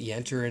like when we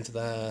enter into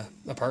the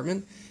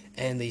apartment.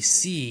 And you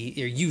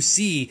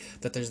see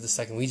that there's the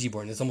second Ouija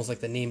board, and it's almost like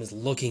the name is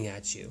looking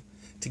at you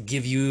to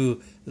give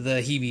you the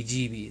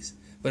heebie-jeebies.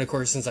 But of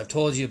course, since I've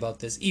told you about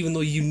this, even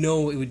though you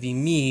know it would be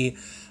me,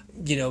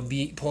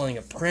 be pulling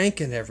a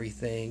prank and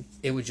everything,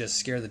 it would just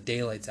scare the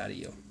daylights out of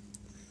you.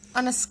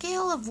 On a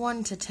scale of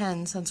 1 to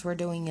 10, since we're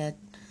doing a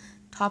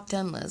top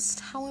 10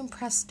 list, how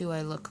impressed do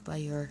I look by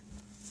your...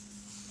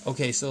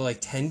 Okay, so like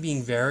 10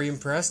 being very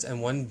impressed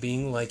and 1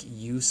 being like,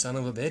 you son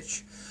of a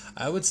bitch.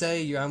 I would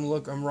say I'm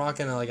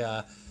rocking like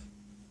a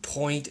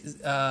point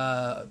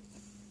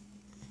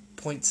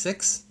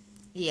 0.6.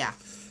 Yeah.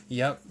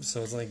 Yep.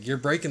 So it's like you're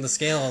breaking the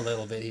scale a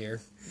little bit here.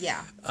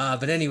 Yeah.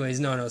 But anyways,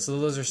 no. So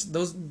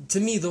those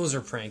to me those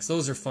are pranks.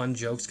 Those are fun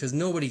jokes because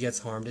nobody gets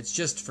harmed. It's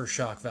just for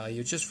shock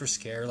value. It's just for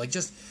scare. Like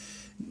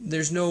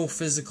there's no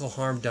physical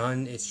harm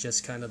done. It's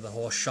just kind of the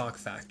whole shock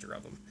factor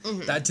of them.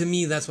 Mm-hmm. That to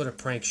me, that's what a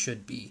prank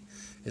should be.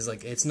 Is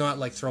like it's not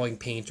like throwing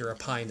paint or a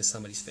pie into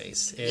somebody's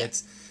face.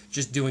 It's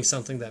just doing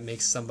something that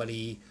makes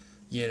somebody,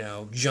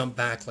 jump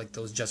back like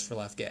those Just for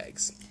Laugh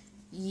gags.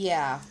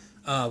 Yeah.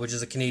 Which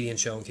is a Canadian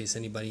show in case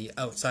anybody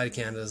outside of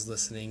Canada is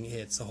listening.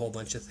 It's a whole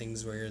bunch of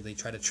things where they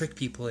try to trick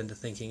people into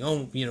thinking,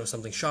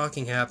 something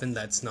shocking happened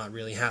that's not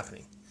really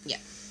happening. Yeah.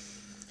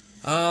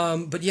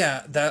 But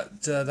yeah,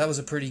 that was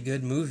a pretty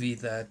good movie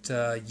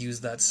that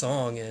used that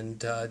song,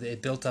 and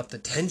it built up the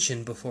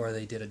tension before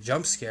they did a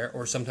jump scare,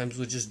 or sometimes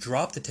would just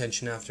drop the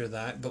tension after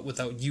that, but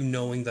without you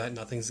knowing that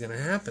nothing's going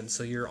to happen.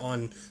 So you're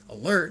on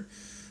alert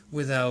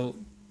without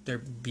there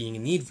being a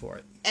need for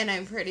it. And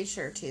I'm pretty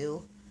sure,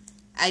 too,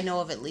 I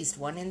know of at least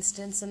one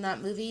instance in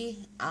that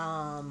movie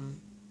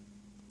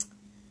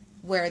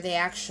where they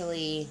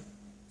actually...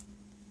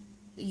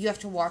 You have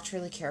to watch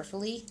really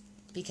carefully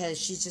because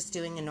she's just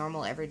doing a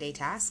normal everyday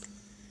task.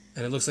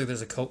 And it looks like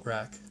there's a coat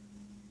rack.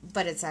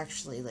 But it's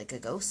actually like a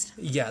ghost.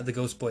 Yeah, the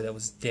ghost boy that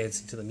was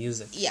dancing to the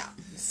music. Yeah.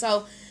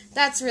 So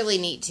that's really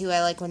neat, too.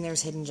 I like when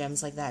there's hidden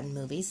gems like that in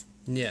movies.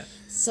 Yeah.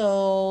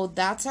 So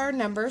that's our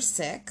number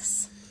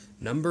 6.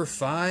 Number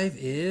 5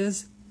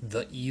 is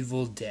The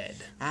Evil Dead.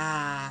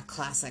 Ah,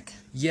 classic.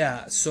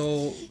 Yeah,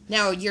 so...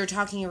 Now, you're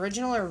talking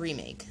original or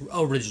remake?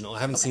 Original. I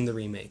haven't seen the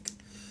remake.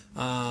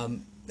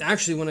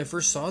 Actually, when I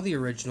first saw the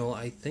original,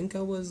 I think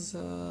I was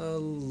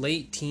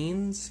late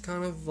teens,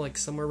 kind of like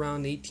somewhere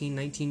around 18,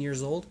 19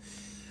 years old.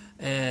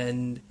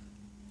 And,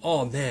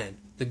 oh man,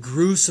 the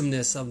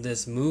gruesomeness of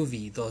this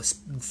movie,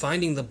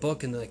 finding the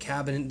book in the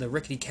cabin, the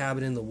rickety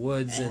cabin in the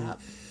woods, and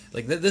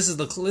like this is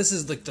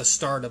like the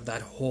start of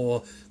that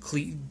whole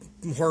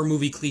horror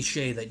movie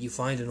cliche that you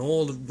find an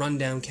old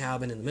rundown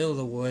cabin in the middle of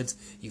the woods,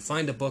 you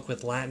find a book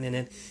with Latin in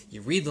it,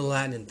 you read the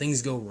Latin and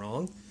things go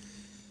wrong.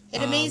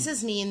 It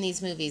amazes me in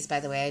these movies, by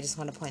the way, I just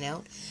want to point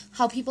out,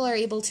 how people are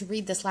able to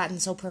read this Latin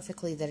so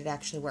perfectly that it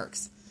actually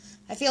works.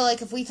 I feel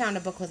like if we found a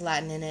book with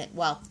Latin in it,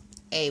 well,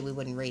 A, we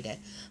wouldn't read it.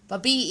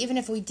 But B, even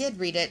if we did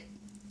read it,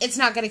 it's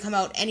not going to come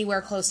out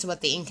anywhere close to what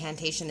the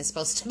incantation is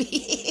supposed to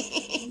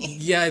be.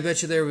 Yeah, I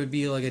bet you there would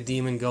be like a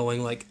demon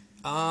going like,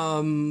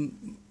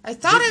 I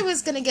thought I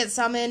was going to get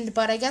summoned,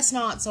 but I guess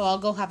not, so I'll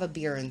go have a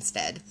beer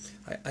instead.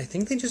 I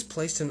think they just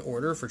placed an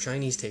order for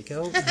Chinese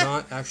takeout,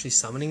 not actually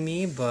summoning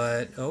me,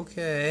 but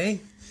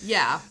okay.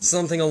 Yeah.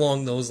 Something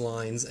along those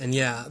lines. And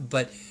yeah,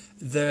 but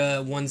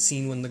the one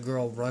scene when the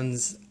girl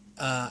runs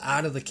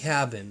out of the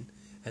cabin,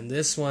 and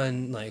this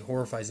one like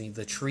horrifies me,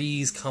 the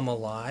trees come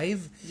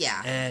alive.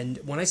 Yeah. And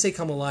when I say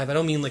come alive, I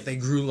don't mean like they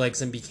grew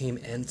legs and became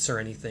Ents or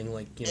anything,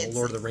 like,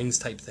 Lord of the Rings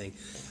type thing.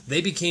 They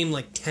became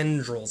like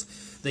tendrils.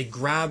 They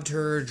grabbed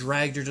her,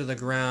 dragged her to the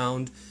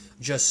ground,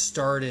 just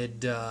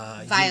started...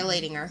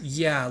 violating her.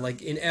 Yeah,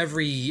 like in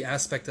every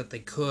aspect that they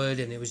could,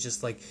 and it was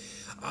just like...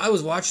 I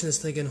was watching this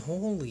thinking,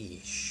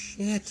 holy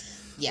shit.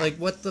 Yeah. Like,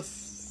 what the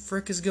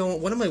frick is going...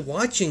 What am I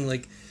watching?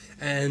 Like,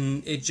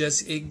 and it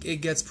just...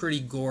 It gets pretty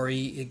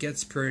gory. It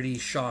gets pretty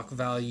shock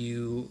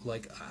value,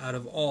 like, out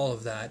of all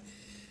of that.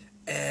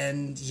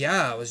 And,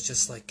 yeah, it was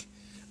just like...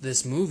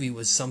 This movie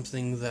was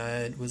something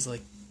that was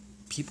like...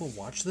 People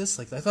watch this?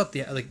 Like, I thought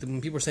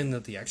when people were saying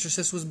that The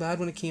Exorcist was bad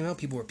when it came out,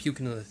 people were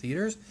puking in the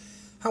theaters.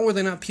 How were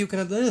they not puking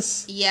at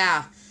this?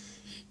 Yeah.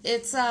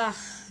 It's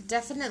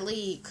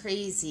definitely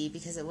crazy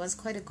because it was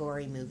quite a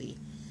gory movie.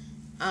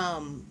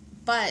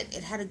 But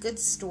it had a good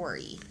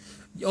story.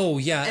 Oh,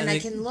 yeah. And I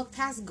can look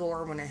past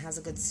gore when it has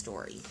a good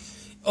story.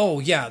 Oh,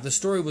 yeah. The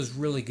story was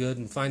really good,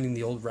 and finding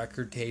the old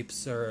record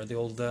tapes or the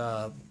old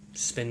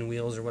spin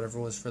wheels or whatever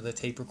it was for the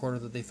tape recorder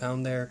that they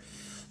found there.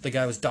 The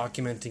guy was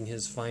documenting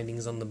his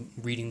findings on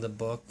reading the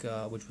book,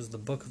 which was the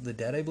Book of the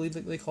Dead, I believe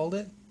that they called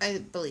it.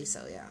 I believe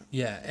so, yeah.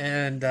 Yeah,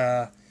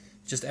 and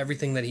just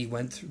everything that he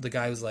went through. The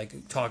guy was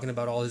like talking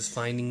about all his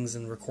findings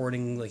and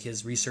recording like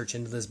his research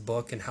into this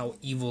book and how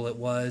evil it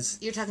was.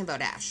 You're talking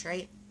about Ash,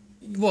 right?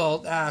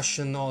 Well, Ash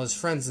and all his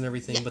friends and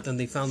everything, Yeah. But then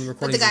they found the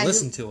recordings and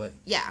listened to it.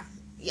 Yeah.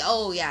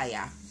 Oh,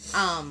 yeah.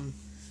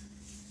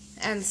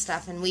 And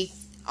stuff, and we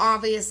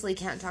obviously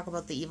can't talk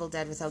about The Evil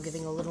Dead without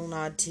giving a little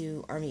nod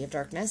to Army of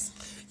Darkness.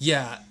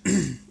 Yeah,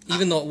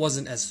 even though it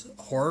wasn't as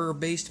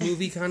horror-based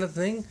movie kind of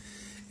thing,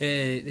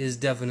 it is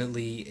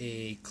definitely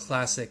a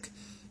classic,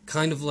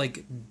 kind of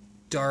like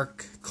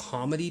dark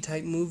comedy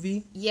type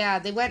movie. Yeah,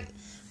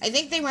 I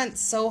think they went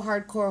so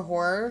hardcore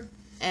horror,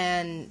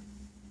 and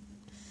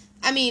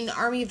I mean,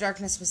 Army of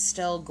Darkness was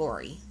still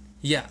gory.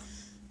 Yeah.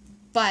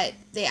 But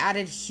they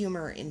added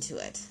humor into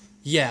it.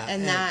 Yeah.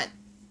 And that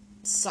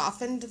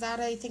softened that,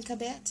 I think, a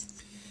bit.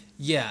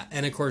 Yeah,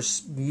 and of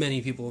course,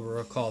 many people will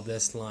recall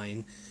this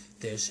line,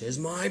 "This is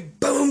my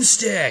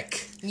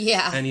boomstick!"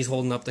 Yeah. And he's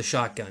holding up the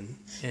shotgun.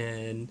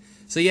 And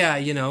so, yeah,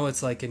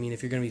 it's like, I mean,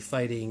 if you're going to be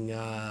fighting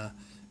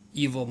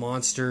evil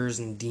monsters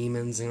and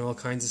demons and all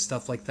kinds of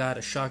stuff like that,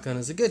 a shotgun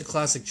is a good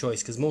classic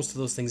choice, because most of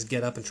those things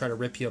get up and try to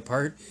rip you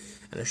apart.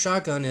 And a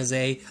shotgun is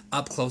a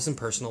up-close and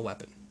personal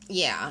weapon.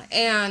 Yeah,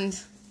 and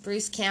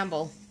Bruce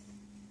Campbell.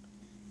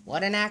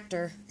 What an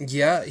actor.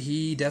 Yeah,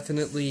 he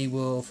definitely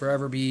will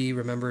forever be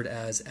remembered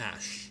as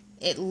Ash.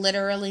 It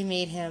literally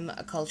made him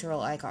a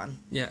cultural icon.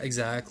 Yeah,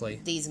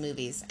 exactly. These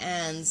movies.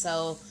 And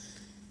so...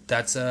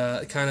 That's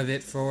kind of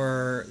it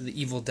for the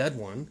Evil Dead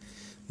one.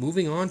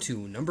 Moving on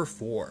to number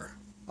 4.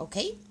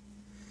 Okay.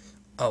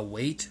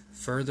 Await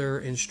further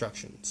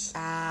instructions.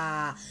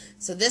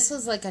 So this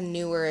was like a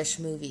newerish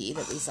movie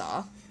that we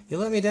saw. You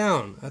let me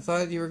down. I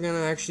thought you were going to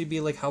actually be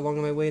like, how long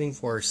am I waiting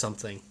for or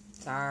something.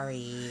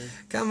 Sorry.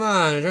 Come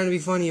on, I'm trying to be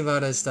funny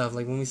about us stuff.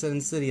 Like when we said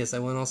Insidious, I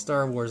went all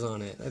Star Wars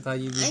on it. I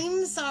thought you'd be...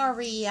 I'm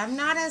sorry. I'm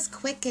not as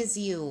quick as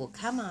you.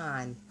 Come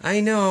on.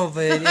 I know,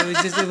 but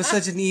it was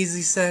such an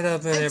easy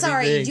setup and everything.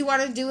 Sorry. Do you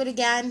want to do it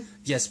again?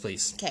 Yes,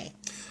 please. Okay.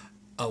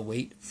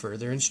 Await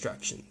further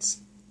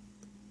instructions.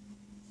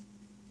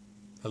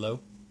 Hello?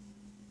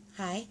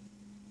 Hi.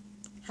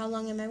 How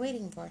long am I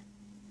waiting for?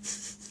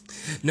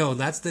 No,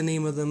 that's the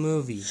name of the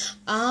movie.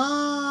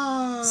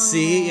 Oh.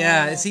 See,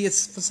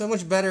 it's so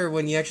much better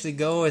when you actually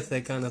go with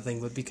that kind of thing,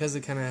 but because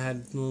it kind of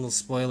had a little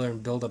spoiler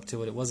and build up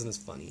to it, it wasn't as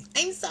funny.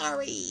 I'm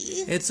sorry.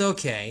 It's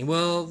okay.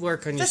 We'll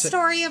work on the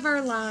story of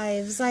our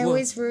lives. I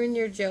always ruin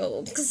your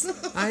jokes.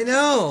 I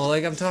know.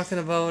 Like, I'm talking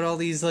about all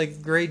these,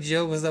 like, great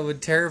jokes that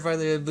would terrify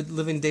the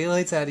living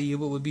daylights out of you,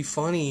 but would be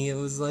funny. It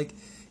was like...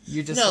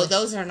 You're just no,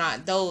 those are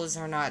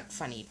not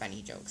funny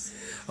jokes.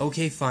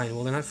 Okay, fine.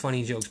 Well, they're not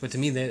funny jokes, but to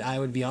me, that I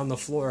would be on the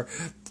floor,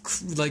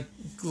 like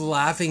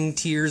laughing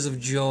tears of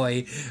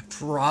joy,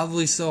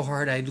 probably so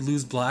hard I'd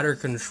lose bladder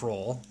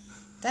control.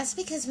 That's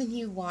because when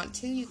you want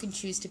to, you can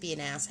choose to be an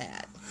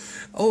asshat.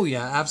 Oh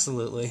yeah,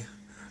 absolutely.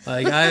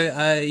 Like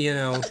I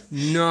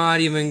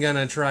not even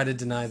gonna try to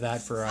deny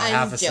that for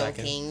half a second. I'm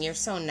joking. You're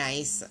so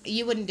nice.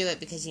 You wouldn't do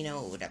it because you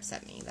know it would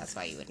upset me. That's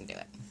why you wouldn't do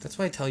it. That's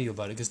why I tell you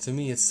about it, because to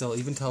me, it's still,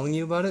 even telling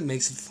you about it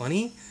makes it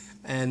funny,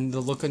 and the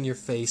look on your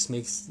face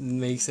makes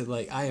it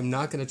like, I am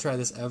not gonna try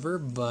this ever,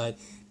 but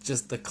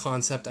just the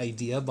concept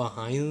idea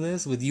behind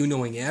this, with you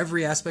knowing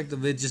every aspect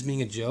of it just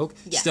being a joke,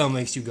 still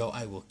makes you go,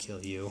 I will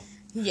kill you.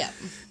 Yeah.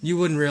 You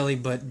wouldn't really,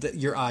 but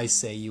your eyes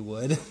say you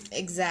would.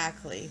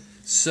 Exactly.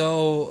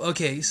 So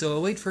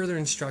Await Further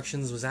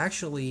Instructions was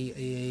actually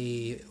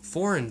a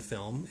foreign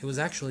film. It was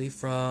actually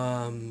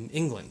from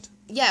England.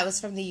 Yeah, it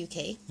was from the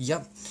UK.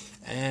 Yep.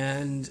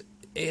 And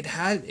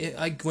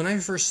when I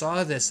first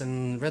saw this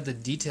and read the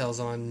details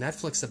on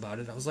Netflix about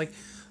it, I was like,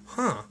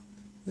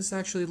 this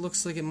actually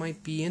looks like it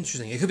might be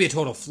interesting. It could be a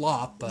total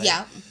flop, but...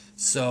 Yeah.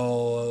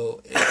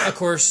 So, of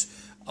course,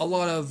 a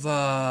lot of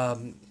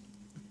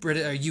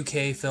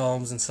UK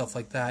films and stuff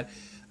like that,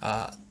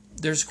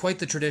 there's quite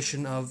the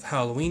tradition of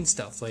Halloween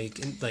stuff. Like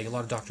a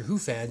lot of Doctor Who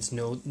fans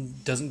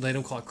they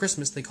don't call it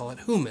Christmas, they call it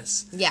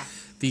hummus. Yeah.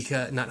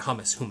 Because not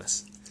hummus,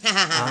 hummus.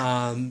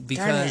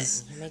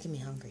 Because you're making me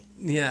hungry.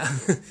 Yeah.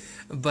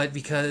 But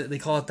because they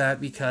call it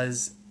that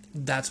because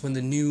that's when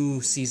the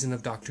new season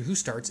of Doctor Who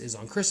starts, is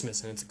on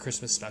Christmas, and it's a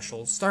Christmas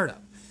special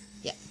startup.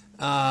 Yeah.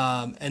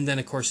 And then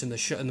of course in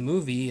the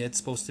movie it's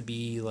supposed to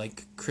be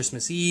like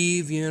Christmas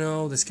Eve,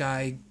 this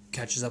guy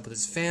catches up with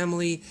his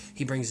family.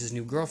 He brings his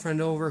new girlfriend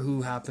over,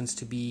 who happens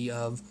to be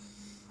of,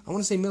 I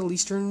want to say, Middle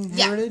Eastern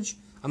heritage.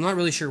 I'm not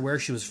really sure where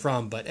she was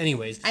from, but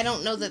anyways. I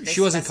don't know that they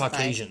she wasn't specify.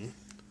 Caucasian,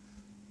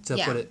 to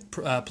put it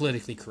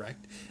politically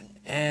correct.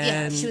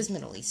 And yeah, she was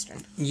Middle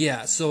Eastern.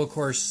 Yeah, so of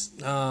course,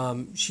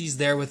 she's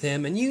there with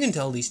him, and you can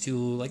tell these two,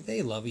 like,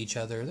 they love each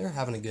other. They're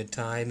having a good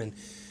time, and,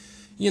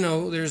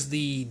 there's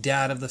the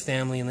dad of the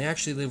family, and they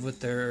actually live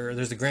with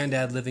there's the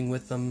granddad living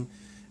with them,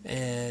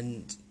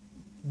 and,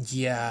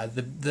 yeah,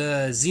 the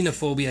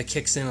xenophobia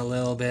kicks in a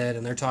little bit,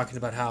 and they're talking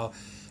about how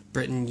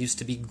Britain used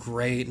to be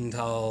great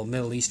until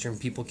Middle Eastern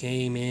people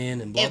came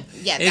in, and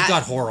it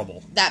got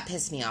horrible. That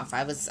pissed me off.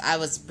 I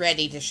was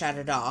ready to shut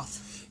it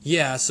off.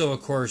 Yeah, so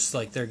of course,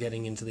 like, they're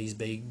getting into these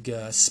big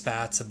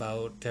spats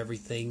about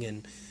everything,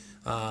 and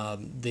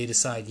they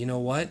decide, you know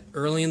what,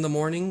 early in the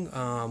morning,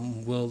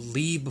 we'll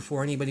leave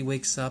before anybody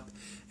wakes up,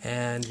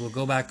 and we'll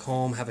go back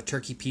home, have a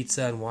turkey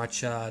pizza, and watch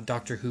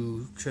Doctor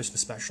Who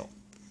Christmas special.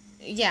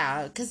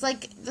 Yeah, because,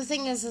 like, the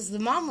thing is the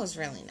mom was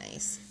really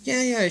nice.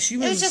 Yeah, she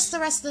was... It was just the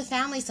rest of the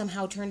family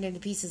somehow turned into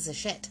pieces of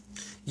shit.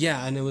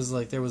 Yeah, and it was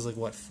like, there was like,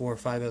 what, 4 or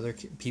 5 other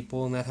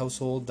people in that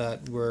household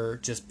that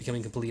were just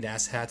becoming complete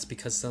asshats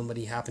because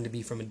somebody happened to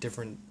be from a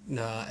different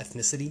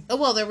ethnicity. Oh,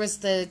 well, there was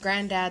the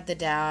granddad, the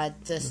dad,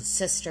 the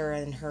sister,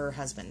 and her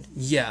husband.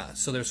 Yeah,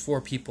 so there's 4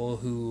 people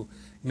who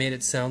made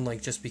it sound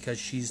like just because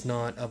she's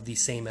not of the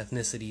same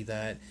ethnicity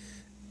that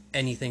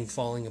anything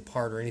falling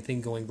apart or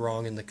anything going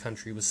wrong in the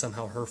country was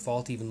somehow her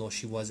fault, even though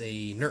she was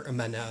a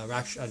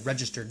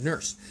registered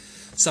nurse.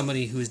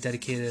 Somebody who has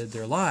dedicated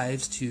their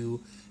lives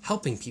to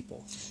helping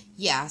people.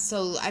 Yeah,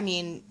 so, I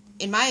mean,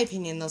 in my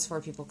opinion, those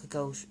 4 people could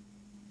go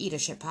eat a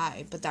shit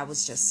pie, but that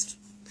was just...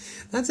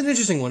 That's an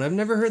interesting one. I've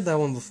never heard that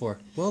one before.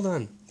 Well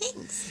done.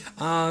 Thanks.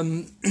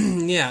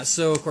 Yeah,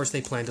 so, of course,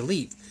 they plan to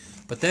leave.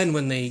 But then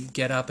when they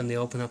get up and they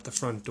open up the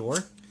front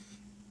door,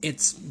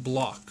 it's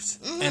blocked.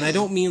 And I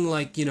don't mean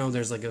like,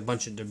 there's like a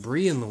bunch of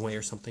debris in the way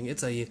or something.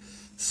 It's a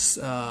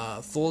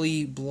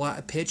fully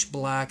pitch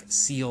black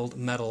sealed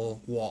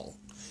metal wall.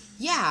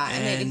 Yeah,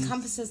 and it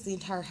encompasses the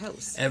entire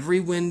house.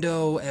 Every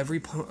window, every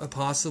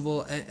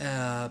possible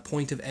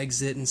point of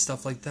exit and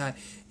stuff like that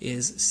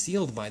is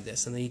sealed by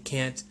this. And then you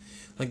can't,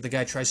 like, the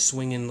guy tries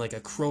swinging like a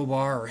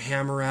crowbar or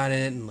hammer at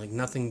it, and like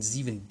nothing's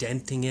even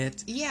denting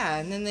it. Yeah,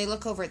 and then they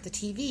look over at the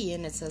TV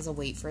and it says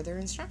await further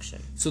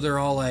instruction. So they're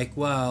all like,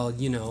 well,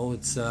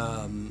 it's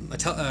a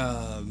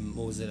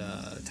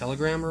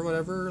telegram or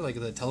whatever, like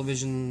the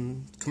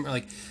television,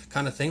 like,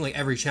 kind of thing. Like,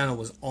 every channel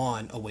was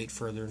on await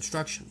further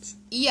instructions.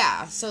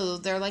 Yeah, so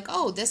they're like,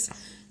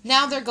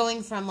 now they're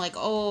going from like,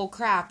 oh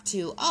crap,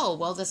 to, oh,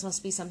 well, this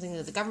must be something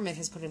that the government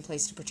has put in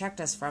place to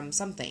protect us from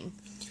something.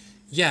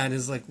 Yeah, it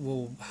is like,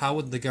 well, how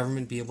would the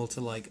government be able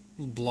to, like,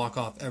 block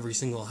off every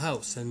single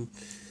house? And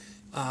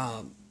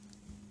a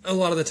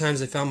lot of the times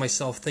I found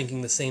myself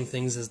thinking the same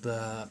things as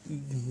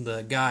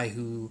the guy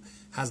who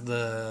has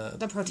the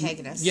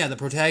protagonist. Yeah, the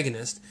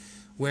protagonist,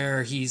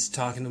 where he's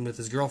talking with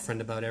his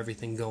girlfriend about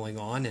everything going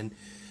on, and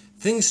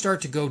things start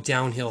to go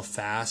downhill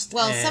fast.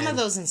 Well, some of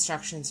those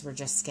instructions were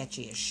just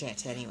sketchy as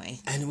shit anyway.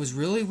 And it was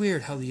really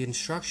weird how the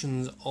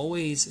instructions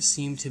always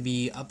seemed to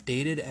be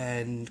updated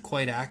and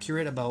quite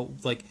accurate about,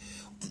 like,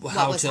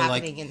 what was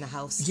happening in the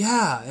house.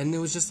 Yeah, and it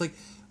was just like,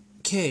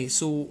 okay,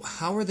 so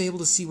how are they able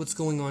to see what's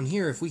going on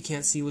here if we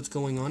can't see what's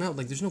going on out?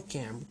 Like, there's no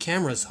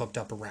cameras hooked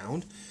up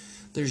around.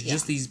 There's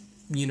just these,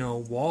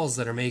 walls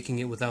that are making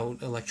it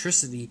without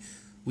electricity.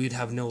 We'd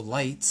have no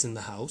lights in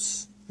the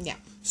house. Yeah.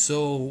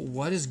 So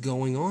what is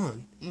going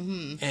on?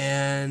 Mm-hmm.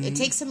 And it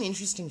takes some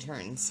interesting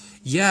turns.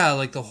 Yeah,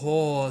 like the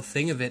whole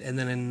thing of it, and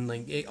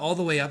then all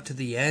the way up to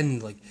the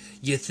end, like,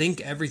 you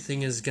think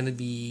everything is going to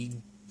be,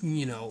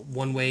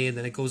 one way, and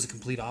then it goes a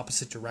complete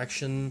opposite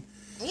direction.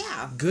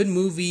 Yeah. Good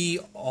movie,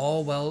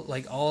 all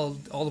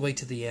the way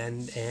to the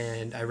end,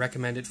 and I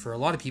recommend it for a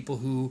lot of people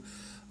who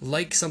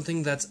like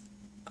something that's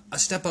a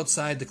step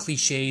outside the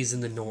cliches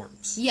and the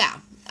norms.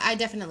 Yeah, I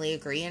definitely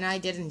agree, and I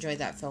did enjoy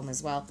that film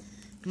as well.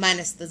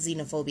 Minus the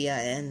xenophobia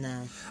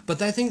and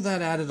But I think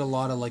that added a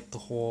lot of, like, the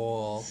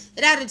whole...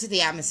 It added to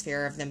the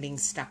atmosphere of them being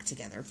stuck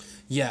together.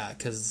 Yeah,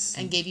 because...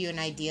 And gave you an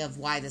idea of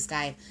why this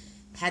guy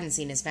hadn't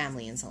seen his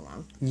family in so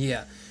long.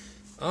 Yeah.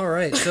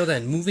 Alright, so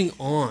then, moving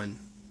on.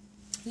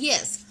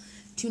 Yes,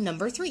 to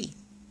number 3.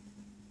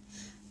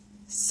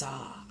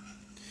 Saw.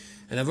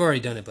 And I've already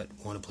done it, but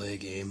want to play a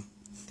game?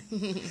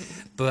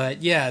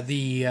 But, yeah,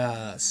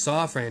 the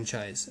Saw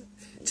franchise...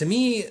 To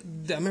me,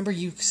 I remember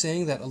you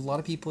saying that a lot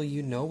of people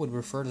would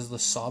refer to the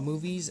Saw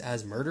movies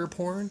as murder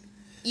porn.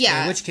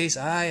 Yeah. In which case,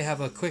 I have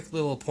a quick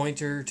little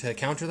pointer to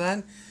counter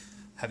that.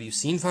 Have you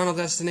seen Final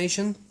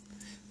Destination?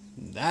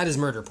 That is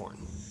murder porn.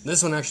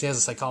 This one actually has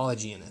a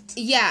psychology in it.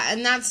 Yeah,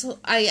 and that's...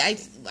 I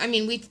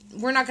mean,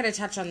 we're not going to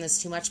touch on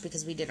this too much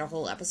because we did a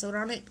whole episode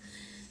on it.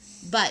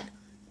 But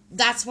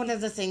that's one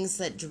of the things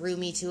that drew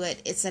me to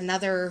it. It's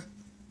another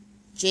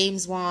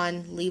James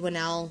Wan, Leigh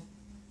Whannell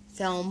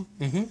film.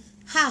 Mm-hmm.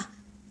 Ha!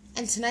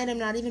 And tonight I'm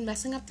not even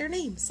messing up their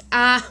names.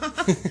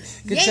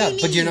 Good job.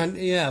 But you're not,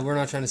 we're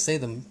not trying to say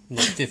them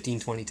like 15,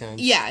 20 times.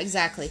 Yeah,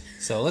 exactly.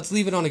 So let's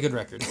leave it on a good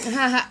record.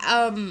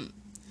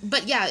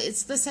 But yeah,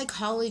 it's the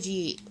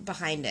psychology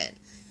behind it.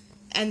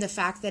 And the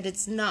fact that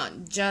it's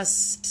not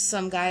just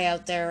some guy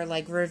out there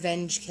like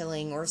revenge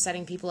killing or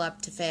setting people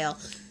up to fail.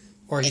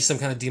 Or he's some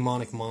kind of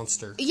demonic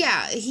monster.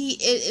 Yeah,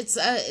 it's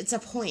a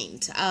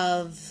point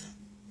of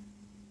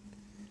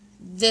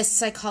this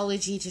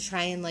psychology to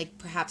try and, like,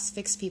 perhaps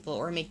fix people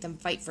or make them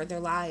fight for their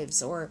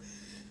lives or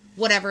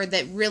whatever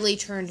that really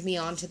turned me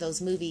on to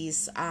those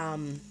movies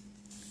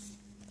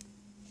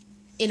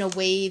in a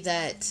way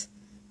that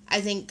I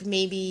think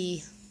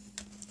maybe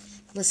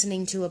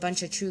listening to a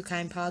bunch of true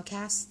crime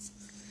podcasts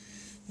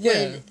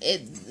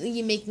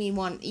you make me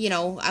want,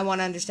 I want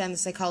to understand the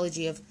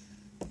psychology of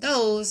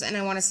those, and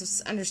I want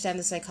to understand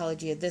the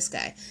psychology of this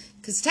guy.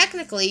 Because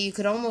technically, you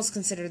could almost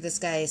consider this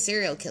guy a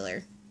serial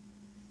killer.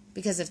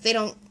 Because if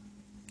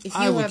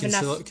I would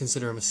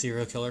consider him a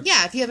serial killer.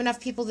 Yeah, if you have enough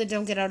people that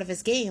don't get out of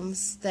his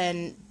games,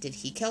 then did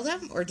he kill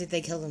them, or did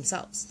they kill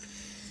themselves?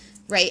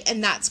 Right?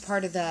 And that's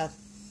part of the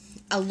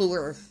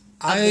allure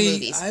of the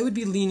movies. I would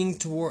be leaning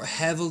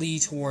heavily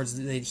towards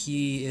that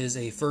he is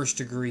a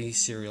first-degree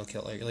serial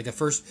killer. Like a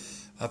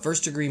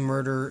first-degree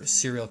murder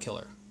serial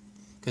killer.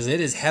 Because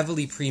it is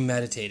heavily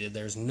premeditated.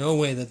 There's no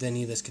way that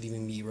any of this could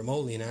even be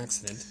remotely an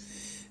accident.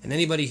 And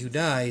anybody who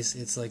dies,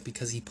 it's like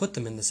because he put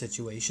them in the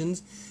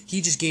situations,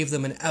 he just gave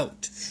them an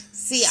out.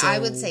 See, I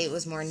would say it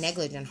was more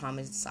negligent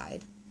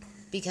homicide.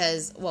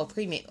 Because,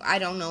 I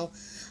don't know.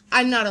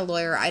 I'm not a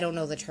lawyer, I don't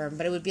know the term,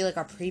 but it would be like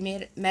a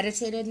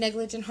premeditated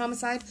negligent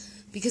homicide.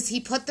 Because he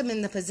put them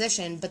in the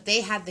position, but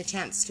they had the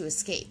chance to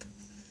escape.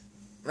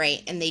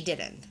 Right? And they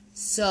didn't.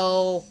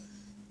 So,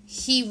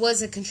 he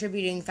was a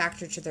contributing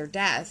factor to their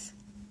death.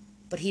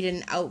 But he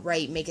didn't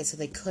outright make it so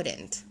they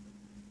couldn't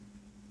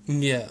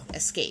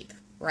escape,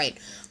 right?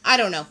 I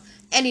don't know.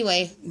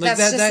 Anyway, that's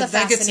just the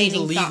fascinating gets into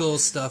legal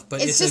stuff,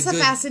 but it's just the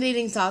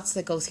fascinating thoughts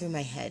that go through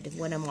my head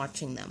when I'm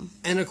watching them.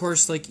 And of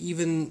course, like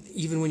even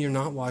when you're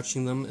not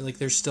watching them, like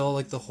there's still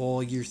like the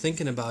whole you're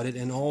thinking about it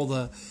and all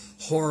the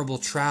horrible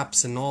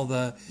traps and all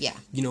the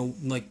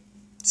like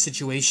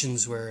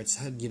situations where it's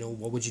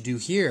what would you do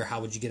here?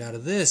 How would you get out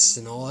of this?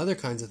 And all other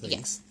kinds of things.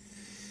 Yes.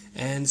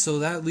 And so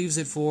that leaves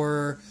it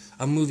for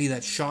a movie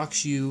that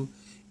shocks you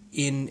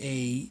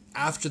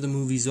after the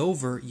movie's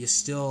over, you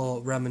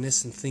still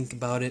reminisce and think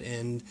about it,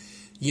 and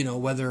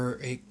whether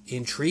it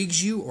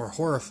intrigues you or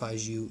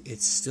horrifies you,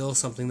 it's still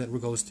something that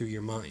goes through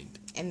your mind.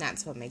 And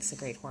that's what makes a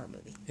great horror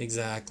movie.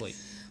 Exactly.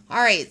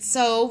 All right,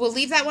 so we'll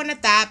leave that one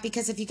at that,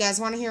 because if you guys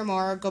want to hear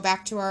more, go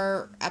back to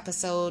our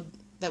episode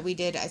that we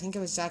did. I think it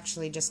was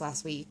actually just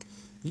last week.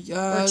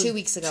 Or 2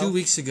 weeks ago. 2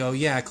 weeks ago,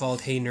 yeah,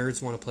 called Hey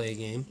Nerds Want to Play a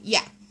Game.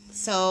 Yeah.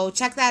 So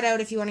check that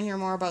out if you want to hear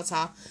more about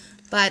Saw.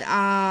 But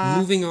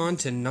moving on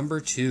to number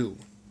 2.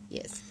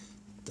 Yes.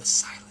 The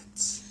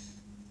Silence.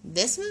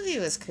 This movie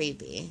was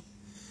creepy.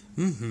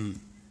 Mm-hmm.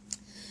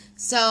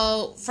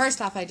 So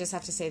first off, I just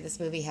have to say this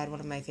movie had one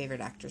of my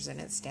favorite actors in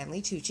it,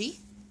 Stanley Tucci.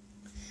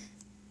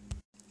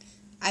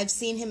 I've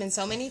seen him in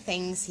so many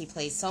things. He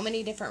plays so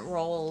many different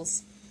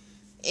roles.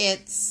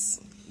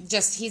 It's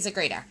just, he's a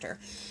great actor.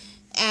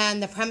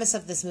 And the premise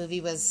of this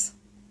movie was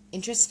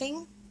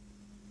interesting.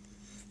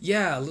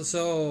 Yeah,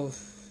 so,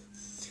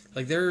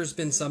 like, there's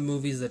been some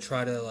movies that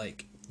try to,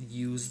 like,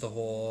 use the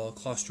whole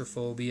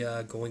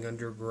claustrophobia, going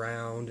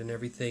underground and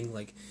everything.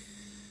 Like,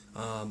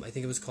 I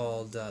think it was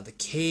called The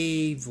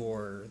Cave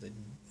or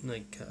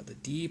The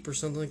Deep or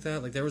something like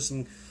that. Like, there were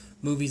some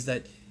movies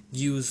that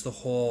use the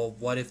whole,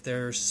 what if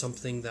there's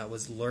something that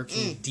was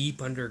lurking deep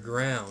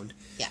underground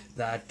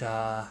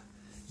that,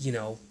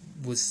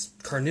 was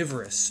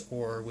carnivorous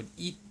or would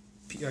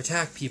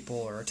attack people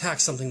or attack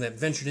something that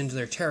ventured into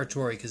their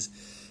territory, because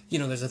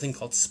there's a thing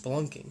called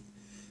spelunking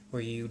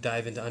where you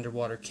dive into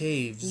underwater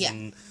caves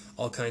and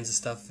all kinds of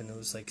stuff, and it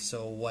was like,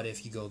 so what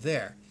if you go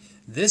there?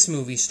 This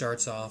movie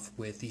starts off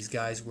with these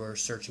guys were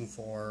searching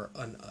for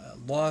a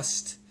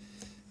lost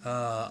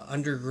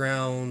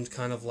underground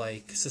kind of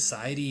like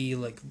society,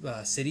 like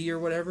city or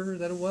whatever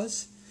that it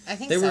was. I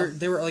think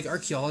they were like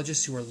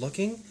archaeologists who were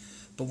looking,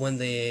 but when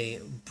they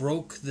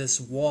broke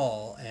this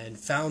wall and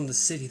found the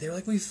city, they were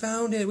like, we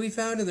found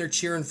it, they're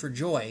cheering for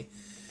joy.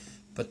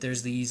 But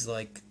there's these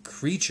like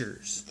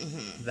creatures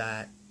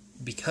that,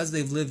 because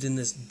they've lived in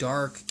this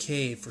dark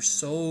cave for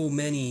so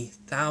many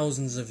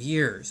thousands of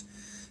years,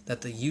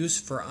 that the use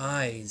for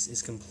eyes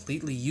is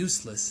completely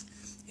useless.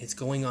 It's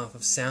going off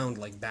of sound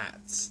like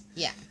bats.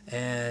 Yeah.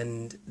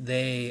 And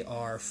they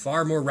are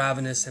far more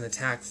ravenous and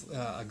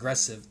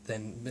aggressive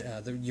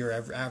than your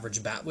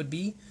average bat would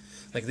be.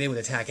 Like, they would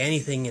attack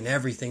anything and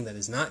everything that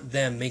is not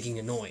them making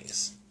a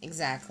noise.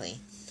 Exactly.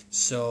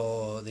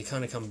 So they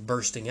kind of come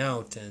bursting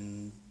out,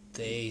 and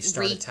they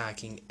start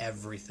attacking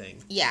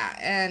everything. Yeah,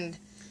 and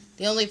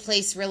the only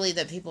place really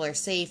that people are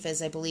safe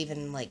is, I believe,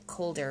 in like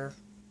colder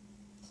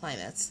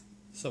climates.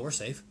 So we're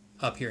safe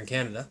up here in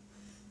Canada.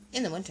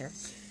 In the winter.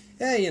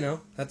 Yeah,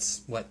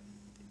 that's what,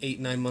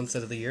 8-9 months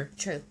out of the year.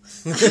 True.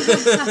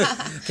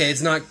 Okay,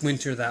 it's not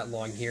winter that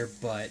long here,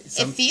 but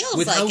it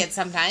feels like it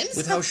sometimes.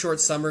 With how short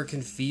summer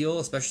can feel,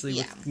 especially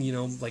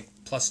with like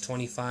plus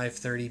 25,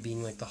 30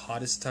 being like the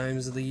hottest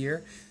times of the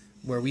year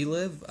where we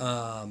live.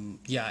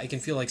 It can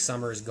feel like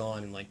summer is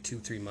gone in like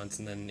 2-3 months,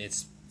 and then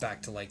it's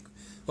back to like,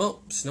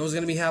 well, snow's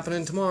gonna be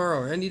happening tomorrow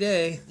or any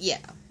day. Yeah.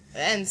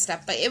 and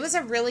stuff. But it was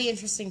a really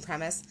interesting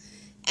premise,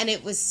 and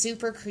it was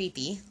super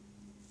creepy,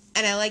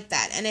 and I liked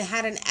that. And it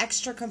had an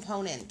extra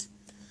component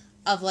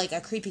of like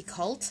a creepy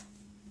cult,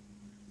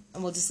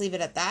 and we'll just leave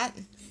it at that.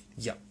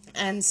 Yep.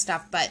 And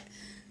stuff, but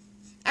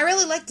I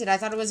really liked it. I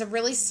thought it was a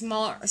really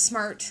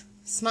smart.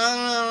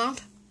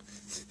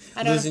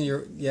 I don't Losing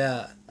your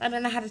I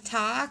don't know how to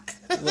talk.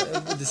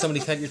 Did somebody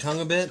cut your tongue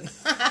a bit?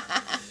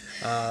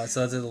 So that's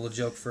a little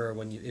joke for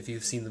if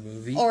you've seen the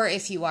movie, or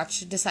if you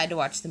decide to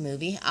watch the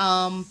movie.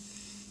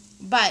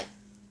 But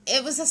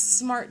it was a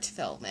smart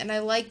film, and I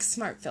like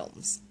smart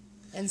films,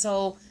 and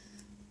so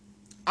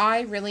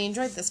I really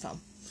enjoyed this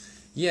film.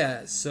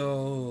 Yeah.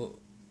 So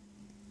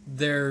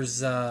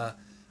there's a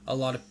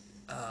lot of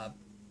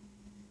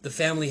the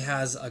family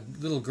has a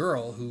little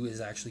girl who is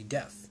actually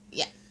deaf.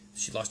 Yeah.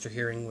 She lost her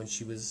hearing when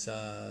she was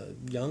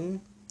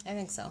young. I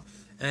think so.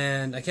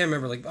 And I can't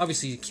remember, like,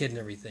 obviously a kid and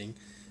everything.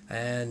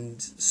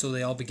 And so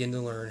they all begin to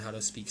learn how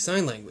to speak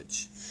sign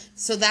language.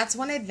 So that's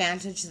one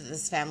advantage that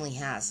this family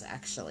has,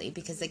 actually,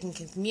 because they can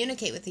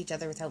communicate with each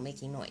other without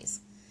making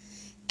noise.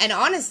 And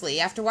honestly,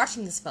 after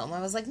watching this film, I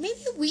was like, maybe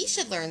we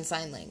should learn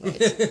sign language.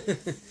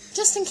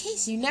 Just in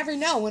case. You never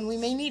know when we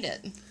may need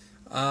it.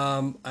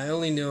 I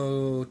only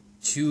know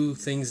 2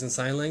 things in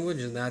sign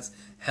language, and that's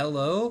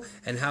hello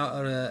and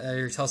how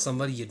to tell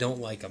somebody you don't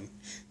like them.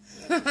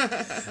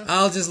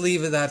 I'll just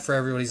leave it that for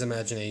everybody's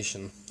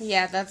imagination.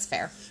 Yeah, that's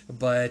fair.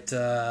 But,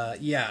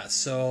 yeah,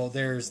 so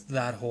there's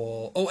that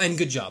whole... Oh, and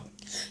good job.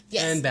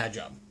 Yes. And bad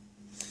job.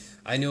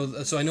 I know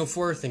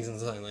 4 things in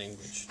sign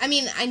language. I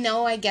mean,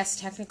 I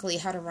guess technically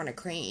how to run a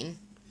crane.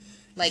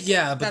 Like,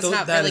 yeah, but that's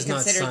not that really is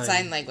not considered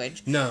sign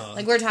language. No.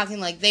 Like, we're talking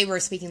like they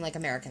were speaking like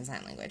American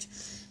Sign Language.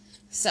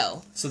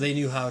 So they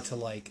knew how to,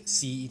 like,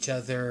 see each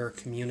other,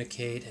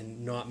 communicate,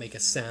 and not make a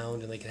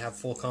sound, and they could have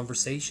full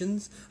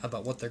conversations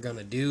about what they're going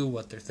to do,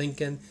 what they're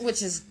thinking.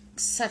 Which is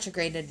such a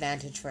great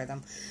advantage for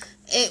them.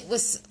 It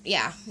was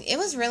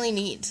really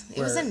neat.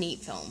 It was a neat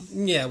film.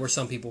 Yeah, where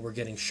some people were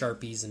getting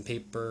Sharpies and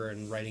paper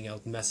and writing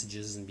out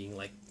messages and being,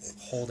 like,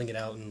 holding it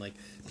out, and, like,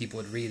 people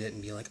would read it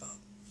and be like, oh.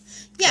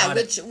 Yeah,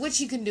 which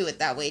you can do it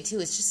that way, too.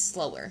 It's just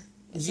slower.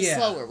 It's a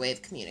slower way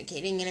of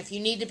communicating, and if you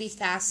need to be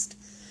fast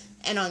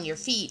and on your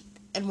feet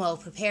and well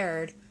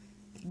prepared,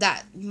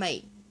 that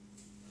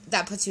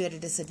puts you at a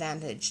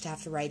disadvantage to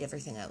have to write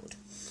everything out.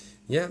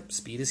 Yeah,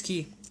 speed is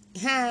key.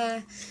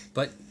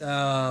 But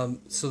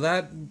so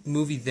that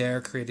movie there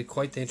created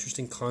quite the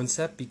interesting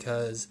concept,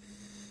 because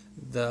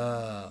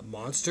the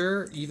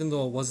monster, even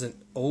though it wasn't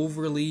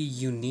overly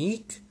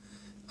unique,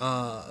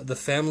 the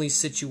family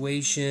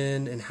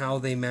situation and how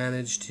they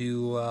managed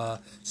to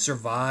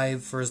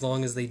survive for as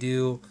long as they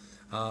do,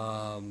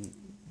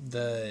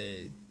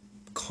 the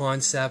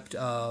concept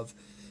of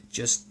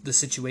just the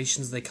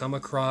situations they come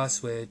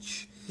across,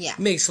 which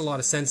makes a lot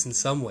of sense in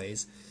some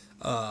ways.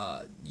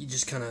 You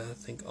just kind of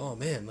think, oh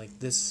man, like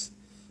this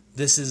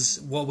is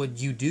what would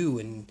you do,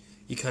 and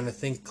you kind of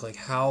think, like,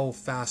 how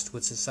fast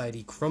would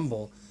society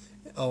crumble,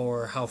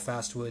 or how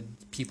fast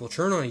would people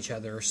turn on each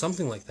other, or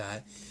something like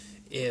that,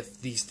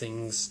 if these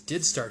things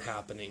did start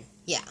happening.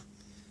 Yeah.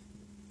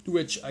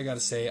 Which, I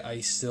gotta say,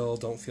 I still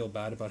don't feel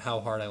bad about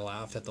how hard I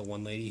laughed at the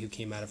one lady who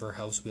came out of her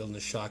house wielding a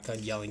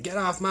shotgun, yelling, "Get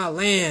off my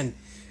land!"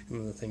 And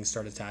then the thing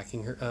started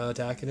attacking her.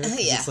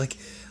 Yeah. It's like,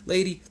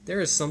 lady,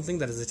 there is something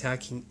that is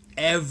attacking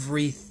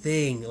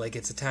everything. Like,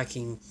 it's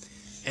attacking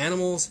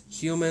animals,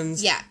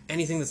 humans,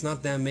 anything that's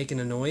not them making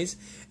a noise,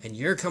 and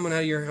you're coming out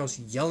of your house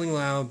yelling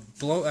loud,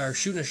 or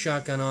shooting a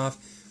shotgun off.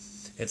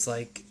 It's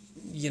like,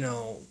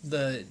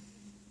 the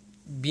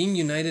being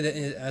united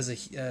as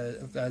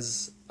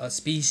a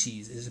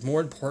species is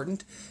more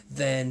important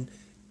than,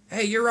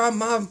 hey, you're on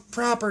my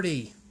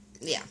property.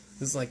 Yeah.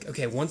 It's like,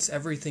 okay, once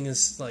everything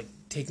is like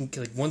taken,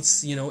 like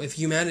once, if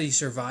humanity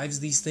survives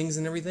these things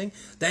and everything,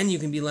 then you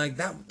can be like,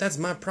 that's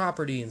my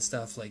property and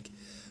stuff. Like,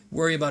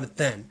 worry about it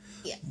then.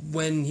 Yeah.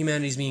 When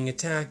humanity's being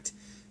attacked,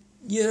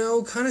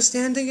 kind of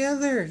stand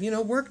together,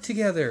 work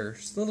together.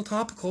 It's a little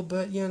topical,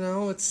 but,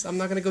 I'm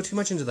not going to go too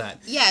much into that.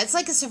 Yeah, it's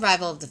like a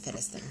survival of the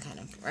fittest thing, kind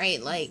of,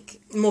 right?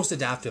 Like... Most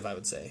adaptive, I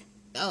would say.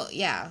 Oh,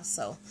 yeah,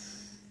 so...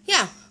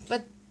 Yeah,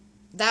 but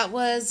that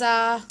was,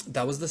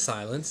 That was The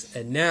Silence,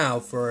 and now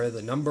for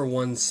the number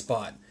 1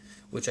 spot,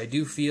 which I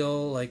do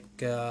feel like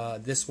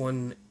this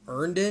one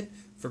earned it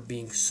for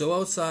being so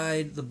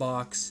outside the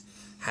box,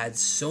 had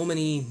so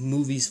many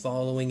movies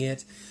following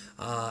it.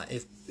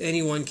 If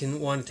anyone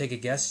want to take a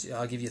guess,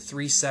 I'll give you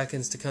 3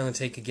 seconds to kind of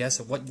take a guess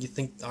at what you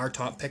think our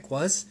top pick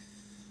was.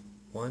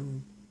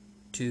 1,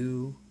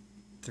 2,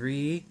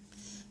 3.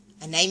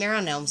 A Nightmare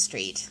on Elm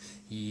Street.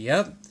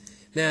 Yep.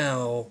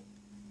 Now,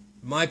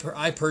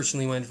 I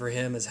personally went for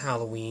him as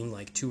Halloween,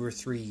 like 2 or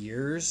 3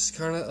 years,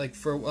 kind of like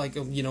for like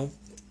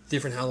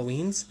different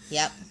Halloweens.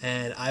 Yep.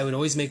 And I would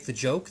always make the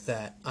joke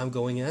that I'm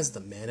going as the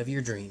man of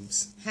your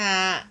dreams.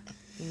 Ha.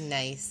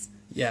 Nice.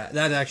 Yeah,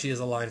 that actually is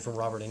a line from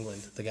Robert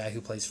Englund, the guy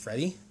who plays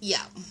Freddy.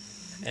 Yeah.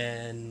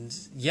 And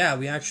yeah,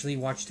 we actually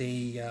watched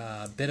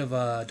a bit of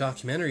a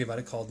documentary about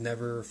it called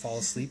Never Fall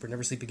Asleep or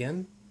Never Sleep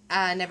Again.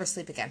 Never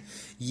Sleep Again.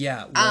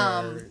 Yeah.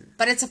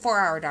 But it's a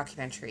 4-hour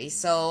documentary.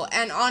 So,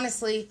 and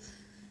honestly,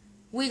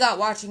 we got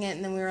watching it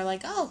and then we were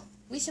like, oh,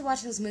 we should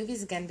watch those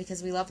movies again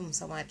because we love them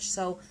so much.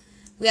 So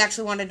we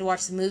actually wanted to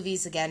watch the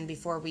movies again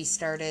before we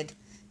started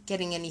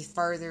getting any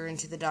farther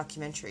into the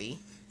documentary.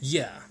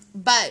 Yeah.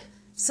 But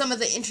some of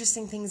the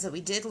interesting things that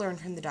we did learn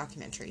from the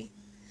documentary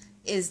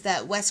is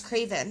that Wes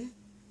Craven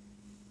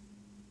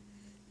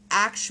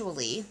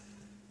actually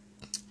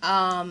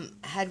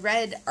had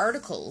read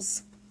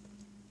articles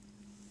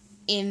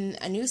in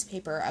a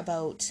newspaper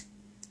about,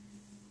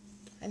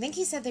 I think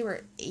he said they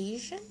were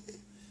Asian?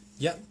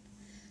 Yep.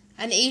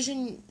 An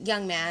Asian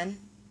young man,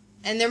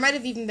 and there might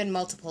have even been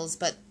multiples,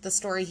 but the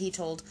story he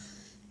told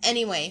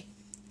anyway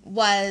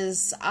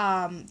was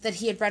that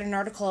he had read an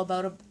article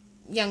about a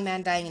young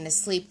man dying in his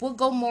sleep. We'll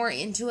go more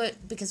into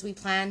it because we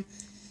plan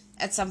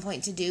at some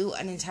point to do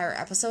an entire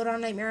episode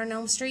on Nightmare on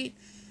Elm Street,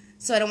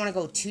 so I don't want to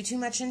go too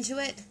much into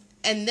it.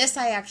 And this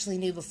I actually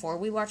knew before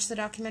we watched the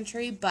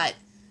documentary, but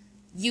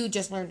you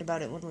just learned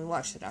about it when we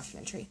watched the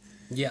documentary.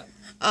 Yeah.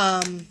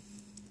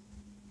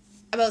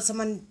 About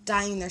someone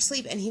dying in their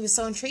sleep, and he was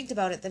so intrigued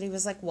about it that he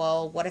was like,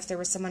 well, what if there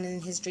was someone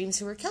in his dreams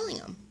who were killing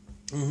him?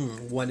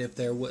 Mm-hmm. What if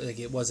there was, like,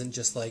 it wasn't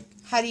just like...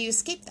 How do you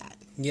escape that?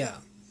 Yeah.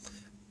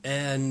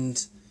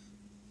 And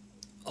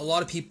a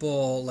lot of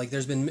people, like,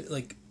 there's been,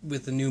 like,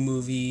 with the new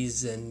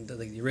movies and,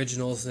 like, the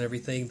originals and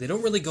everything, they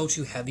don't really go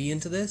too heavy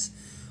into this,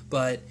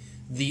 but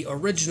the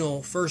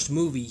original first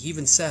movie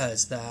even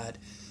says that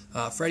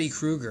Freddy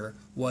Krueger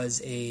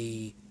was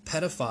a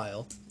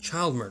pedophile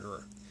child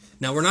murderer.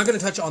 Now, we're not going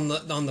to touch on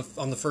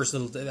the first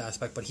little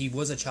aspect, but he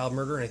was a child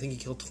murderer, and I think he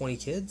killed 20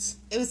 kids.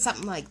 It was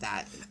something like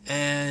that.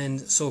 And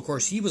so, of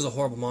course, he was a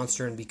horrible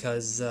monster, and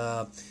because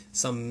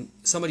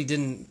somebody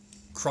didn't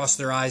cross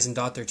their I's and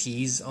dot their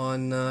T's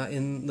on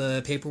in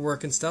the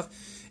paperwork and stuff,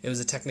 it was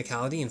a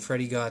technicality, and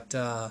Freddy got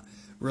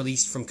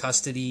released from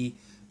custody,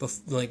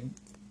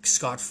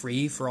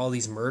 scot-free for all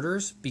these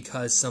murders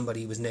because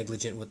somebody was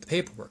negligent with the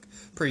paperwork.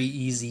 Pretty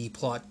easy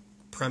plot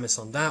premise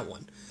on that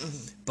one.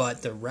 Mm-hmm.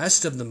 But the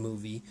rest of the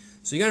movie...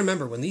 So you gotta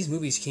remember, when these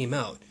movies came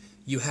out,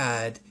 you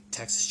had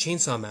Texas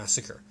Chainsaw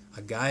Massacre.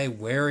 A guy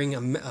wearing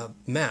a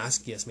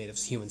mask, yes, made of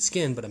human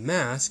skin, but a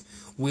mask,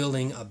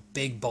 wielding a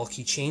big,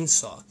 bulky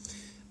chainsaw.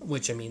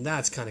 Which, I mean,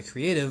 that's kind of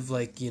creative,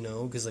 like, you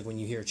know, because, like, when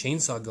you hear a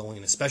chainsaw going,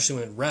 and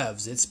especially when it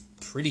revs, it's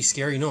pretty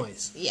scary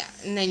noise. Yeah,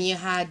 and then you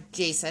had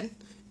Jason.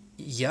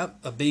 Yep,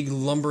 a big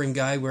lumbering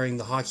guy wearing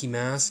the hockey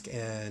mask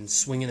and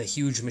swinging a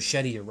huge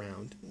machete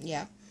around.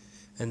 Yeah.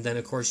 And then,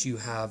 of course, you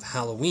have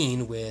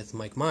Halloween with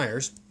Mike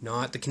Myers,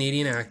 not the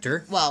Canadian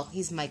actor. Well,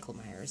 he's Michael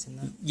Myers in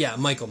the... Yeah,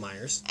 Michael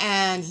Myers.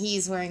 And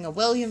he's wearing a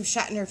William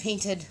Shatner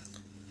painted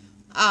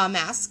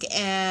mask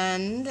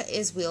and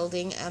is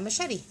wielding a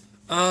machete.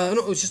 No,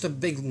 it was just a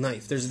big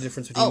knife. There's a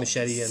difference between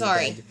machete and...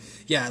 sorry.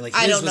 Yeah, like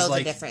I don't know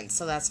the difference,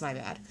 so that's my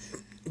bad.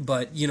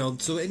 But, you know,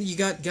 so you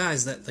got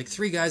guys that, like,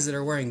 3 guys that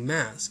are wearing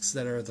masks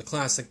that are the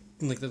classic,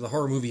 like, they're the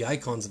horror movie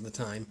icons of the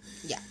time.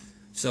 Yeah.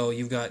 So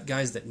you've got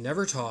guys that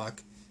never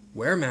talk,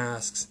 wear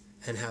masks,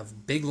 and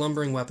have big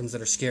lumbering weapons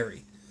that are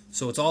scary.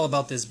 So it's all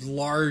about this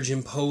large,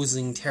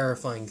 imposing,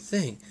 terrifying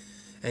thing.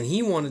 And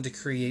he wanted to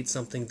create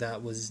something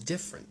that was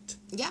different.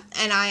 Yeah,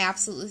 and I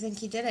absolutely think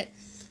he did it.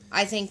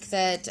 I think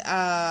that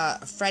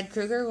Fred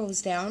Krueger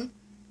goes down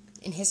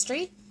in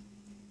history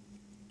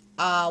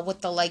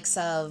with the likes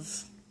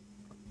of...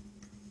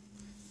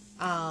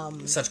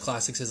 such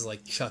classics as,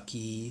 like,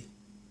 Chucky.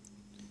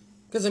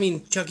 Because, I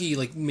mean, Chucky,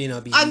 like, may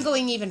not be... I'm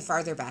going even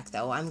farther back,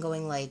 though. I'm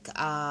going, like,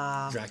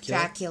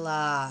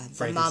 Dracula,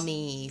 The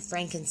Mummy,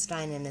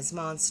 Frankenstein and his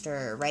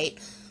monster, right?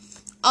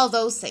 All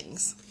those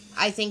things.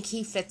 I think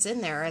he fits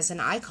in there as an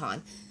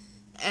icon.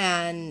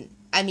 And,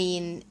 I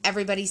mean,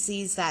 everybody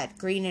sees that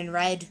green and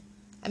red.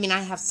 I mean,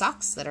 I have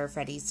socks that are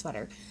Freddy's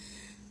sweater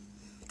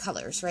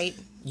colors, right?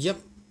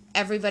 Yep.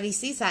 Everybody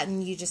sees that,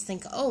 and you just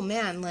think, oh,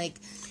 man, like...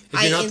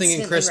 If you're not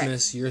thinking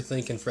Christmas, you're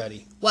thinking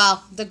Freddy.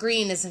 Well, the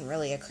green isn't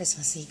really a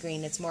Christmassy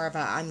green. It's more of a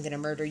I'm going to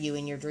murder you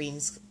in your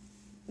dreams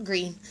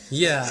green.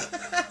 Yeah.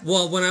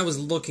 Well, when I was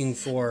looking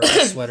for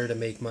a sweater to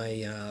make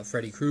my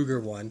Freddy Krueger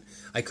one,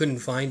 I couldn't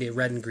find a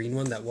red and green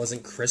one that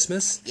wasn't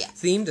Christmas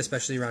themed,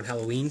 especially around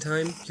Halloween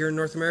time here in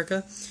North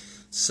America.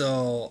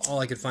 So all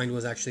I could find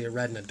was actually a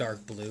red and a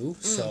dark blue.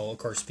 So, of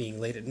course,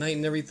 being late at night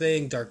and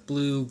everything, dark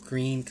blue,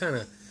 green, kind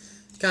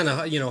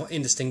of, you know,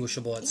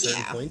 indistinguishable at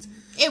certain points.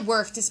 It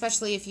worked,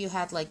 especially if you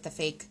had, like, the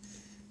fake...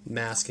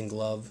 mask and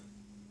glove.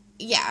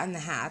 Yeah, and the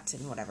hat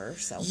and whatever,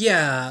 so...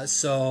 Yeah,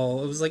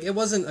 so it was like, it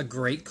wasn't a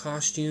great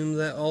costume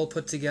that all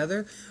put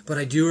together, but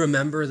I do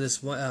remember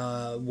this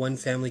one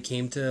family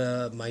came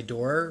to my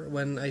door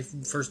when I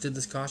first did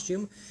this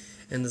costume,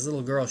 and this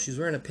little girl, she was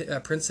wearing a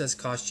princess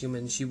costume,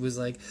 and she was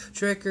like,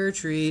 trick or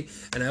treat,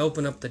 and I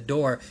open up the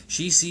door,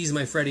 she sees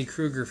my Freddy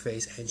Krueger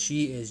face, and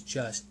she is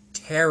just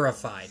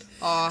terrified.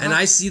 And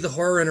I see the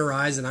horror in her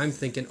eyes, and I'm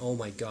thinking, oh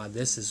my god,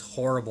 this is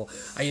horrible.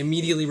 I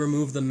immediately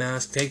remove the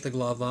mask, take the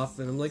glove off,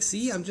 and I'm like,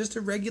 see, I'm just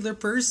a regular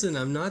person.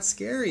 I'm not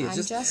scary.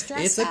 It's just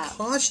dressed it's up. a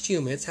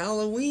costume. It's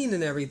Halloween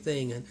and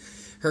everything. And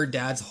her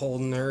dad's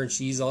holding her and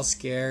she's all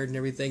scared and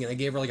everything. And I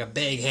gave her like a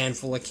big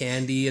handful of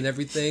candy and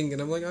everything.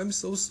 And I'm like, I'm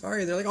so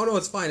sorry. And they're like, oh no,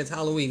 it's fine. It's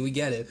Halloween. We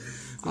get it.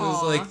 And it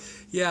was like,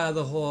 yeah,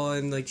 the whole,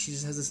 and like she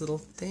just has this little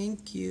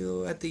thank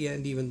you at the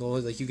end, even though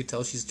like you could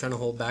tell she's trying to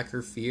hold back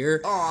her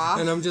fear. Aww.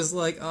 And I'm just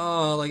like,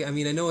 oh, like, I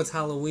mean, I know it's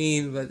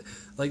Halloween, but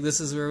like this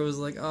is where it was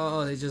like,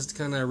 oh, they just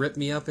kind of ripped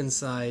me up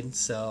inside.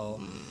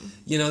 So,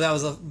 you know, that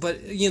was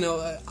but you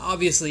know,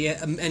 obviously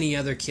any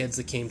other kids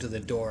that came to the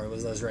door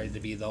was ready to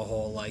be the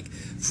whole like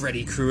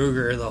Freddy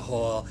Krueger, the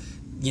whole,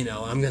 you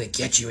know, I'm gonna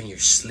get you in your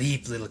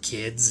sleep, little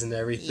kids, and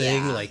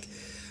everything, like,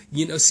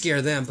 you know,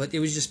 scare them. But it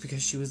was just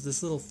because she was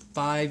this little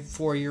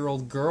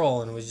 4-year-old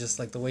girl, and it was just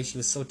like the way she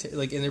was so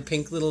like in her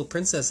pink little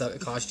princess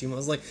costume. I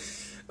was like,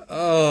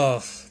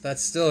 oh, that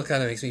still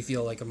kind of makes me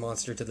feel like a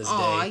monster to this day.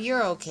 Aw,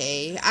 you're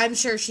okay. I'm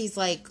sure she's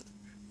like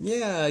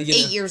 8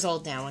 years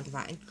old now and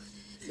fine.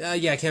 Yeah, I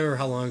can't remember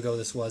how long ago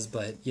this was,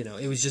 but, you know,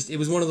 it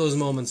was one of those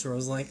moments where I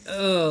was like,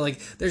 oh, like,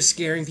 they're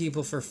scaring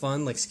people for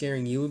fun, like,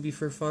 scaring you would be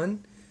for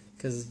fun,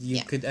 because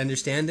you could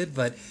understand it,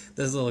 but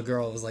this little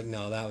girl was like,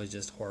 no, that was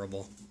just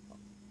horrible.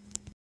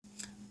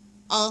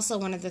 Also,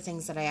 one of the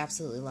things that I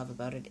absolutely love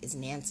about it is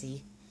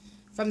Nancy,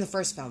 from the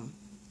first film,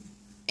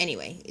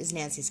 anyway, is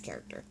Nancy's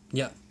character.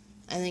 Yeah.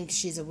 I think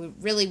she's a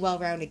really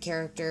well-rounded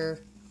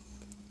character,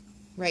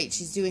 right?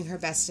 She's doing her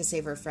best to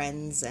save her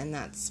friends, and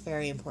that's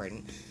very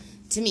important.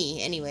 To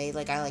me, anyway,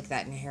 like, I like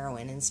that in a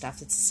heroine and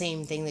stuff. It's the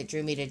same thing that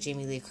drew me to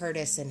Jamie Lee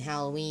Curtis and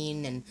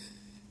Halloween and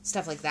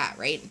stuff like that,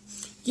 right?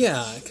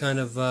 Yeah, kind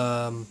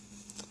of,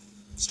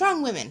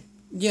 Strong women.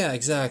 Yeah,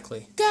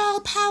 exactly. Girl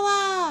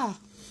power!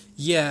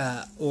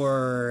 Yeah,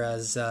 or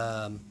as,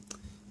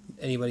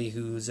 anybody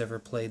who's ever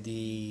played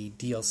the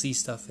DLC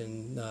stuff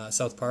in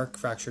South Park,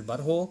 Fractured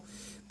Butthole,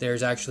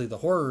 there's actually the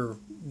horror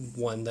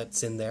one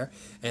that's in there,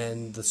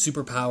 and the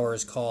superpower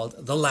is called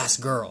The Last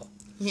Girl.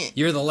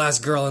 You're the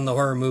last girl in the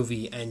horror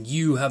movie, and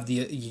you have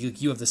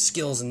the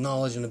skills and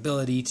knowledge and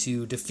ability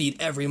to defeat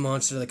every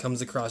monster that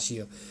comes across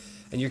you.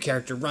 And your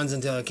character runs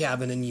into a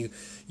cabin, and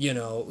you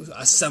know,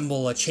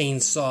 assemble a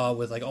chainsaw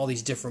with like all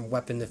these different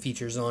weapon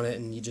features on it,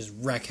 and you just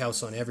wreck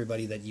house on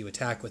everybody that you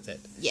attack with it.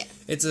 Yeah,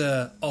 it's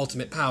a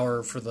ultimate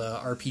power for the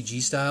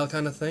RPG style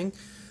kind of thing,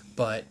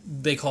 but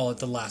they call it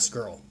the last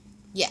girl.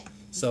 Yeah.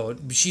 So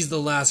she's the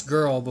last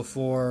girl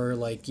before,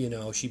 like, you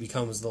know, she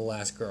becomes the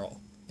last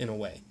girl in a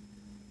way.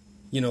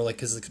 You know, like,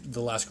 because the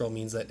last girl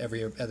means that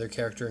every other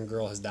character and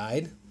girl has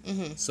died.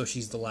 Mm-hmm. So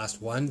she's the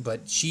last one.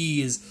 But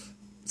she is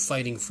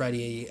fighting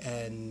Freddy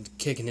and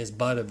kicking his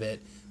butt a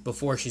bit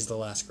before she's the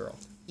last girl.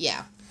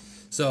 Yeah.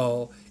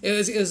 So it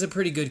was a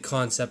pretty good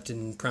concept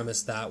and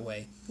premise that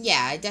way.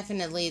 Yeah,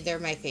 definitely. They're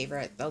my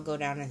favorite. They'll go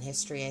down in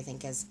history, I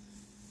think, as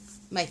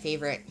my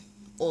favorite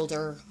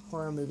older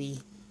horror movie.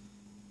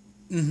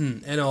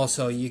 Mm-hmm. And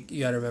also, you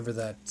got to remember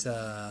that...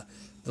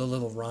 the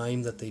little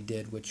rhyme that they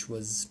did, which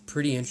was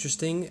pretty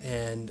interesting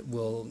and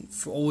will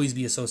always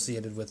be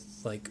associated with,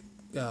 like,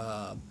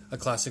 a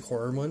classic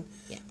horror one.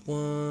 Yeah.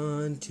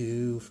 1,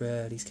 2,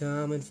 Freddy's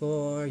coming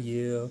for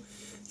you.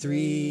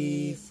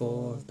 3,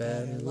 4,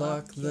 better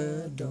lock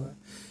the door.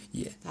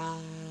 Yeah.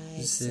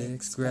 5,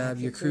 6, grab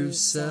your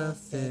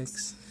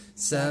crucifix.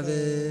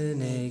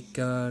 7, 8,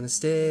 gonna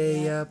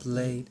stay up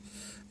late.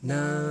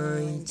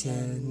 9,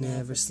 10,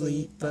 never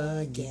sleep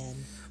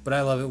again. But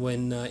I love it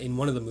when in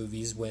one of the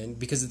movies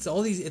because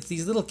it's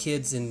these little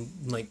kids in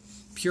like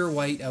pure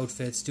white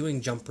outfits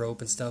doing jump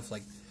rope and stuff,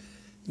 like,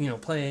 you know,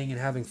 playing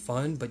and having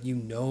fun, but you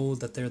know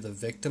that they're the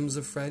victims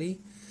of Freddy,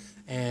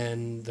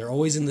 and they're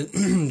always in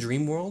the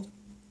dream world.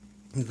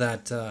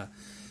 That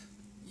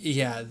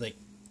like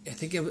I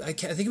think it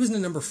was in the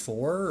number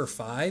 4 or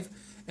 5,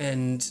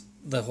 and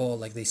the whole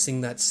like they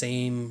sing that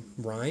same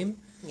rhyme.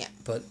 Yeah.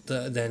 But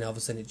then all of a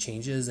sudden it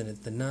changes, and it's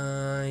the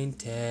 9,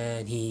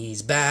 10,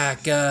 he's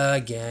back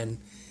again.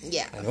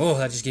 Yeah. And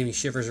that just gave me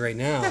shivers right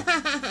now.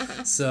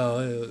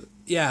 So,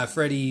 yeah,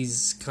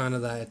 Freddy's kind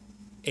of that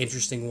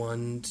interesting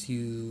one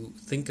to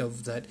think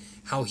of, that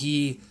how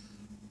he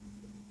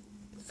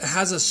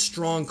has a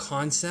strong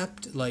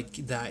concept, like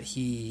that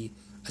he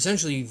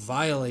essentially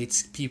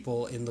violates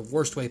people in the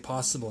worst way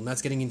possible, and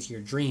that's getting into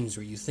your dreams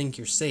where you think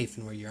you're safe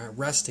and where you're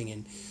resting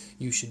and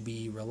you should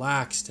be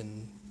relaxed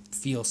and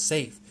feel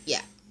safe.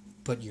 Yeah.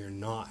 But you're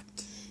not.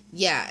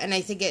 Yeah, and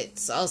I think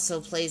it also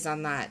plays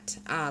on that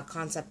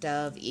concept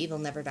of evil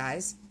never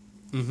dies.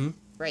 Mm-hmm.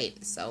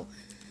 Right, so,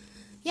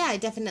 yeah, I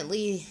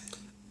definitely...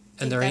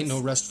 And there ain't no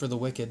rest for the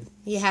wicked.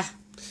 Yeah.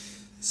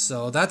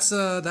 So that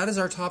is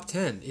our top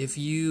 10. If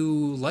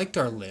you liked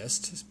our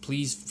list,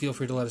 please feel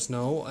free to let us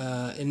know.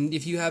 And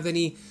if you have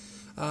any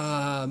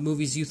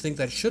movies you think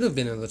that should have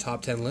been in the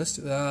top 10 list,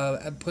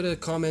 put a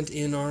comment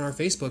in on our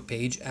Facebook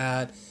page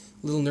at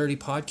Little Nerdy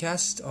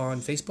Podcast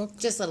on Facebook.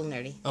 Just Little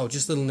Nerdy. Oh,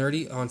 just Little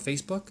Nerdy on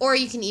Facebook. Or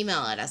you can email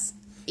us.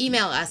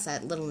 Email us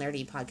at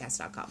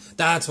littlenerdypodcast.com.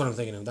 That's what I'm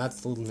thinking of. That's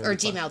the Little Nerdy. Or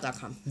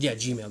gmail.com. Yeah,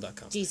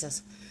 gmail.com.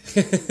 Jesus.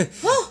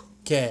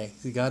 Okay,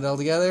 we got it all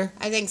together?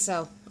 I think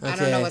so. Okay. I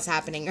don't know what's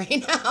happening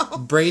right now.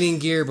 Brain in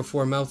gear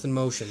before mouth in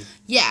motion.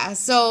 Yeah,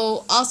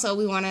 so also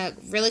we want to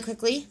really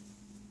quickly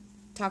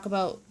talk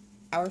about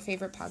our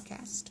favorite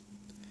podcast.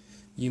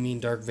 You mean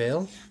Dark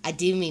Veil? I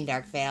do mean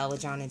Dark Veil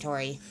with John and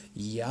Tori.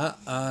 Yeah,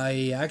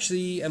 I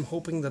actually am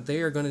hoping that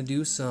they are going to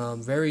do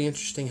some very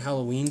interesting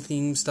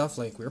Halloween-themed stuff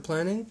like we're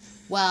planning.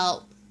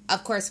 Well,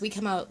 of course, we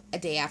come out a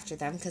day after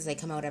them because they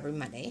come out every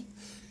Monday.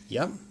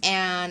 Yep.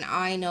 And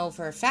I know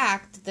for a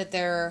fact that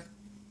their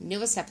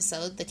newest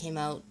episode that came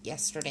out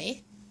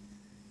yesterday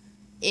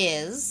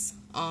is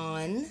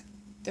on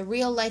the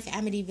real-life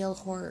Amityville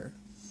Horror.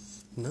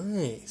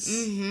 Nice.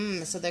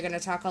 Mm-hmm. So they're going to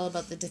talk all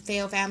about the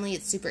DeFeo family.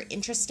 It's super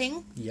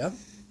interesting. Yep.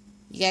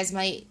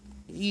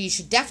 You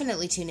should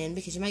definitely tune in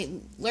because you might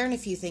learn a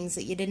few things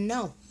that you didn't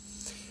know.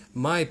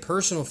 My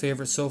personal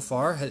favorite so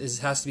far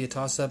has to be a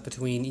toss-up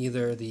between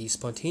either the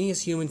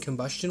spontaneous human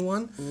combustion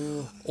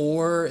one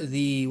or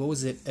the, what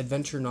was it,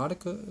 Adventure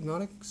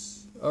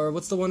Nautics? Or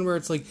what's the one where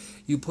it's like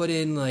you put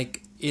in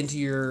like into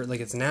your,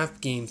 like it's an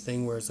app game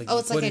thing where it's like... Oh,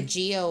 it's like a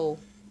geo...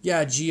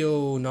 Yeah,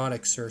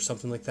 Geonautics or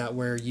something like that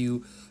where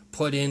you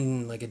put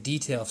in like a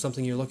detail of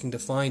something you're looking to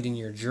find in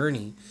your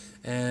journey.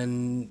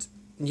 And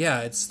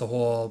yeah, it's the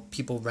whole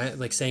people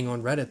like saying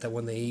on Reddit that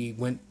when they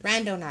went...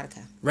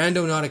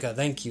 Randonautica,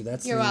 thank you.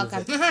 That's You're welcome.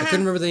 I couldn't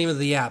remember the name of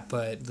the app,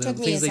 but the Took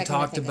me things a they second to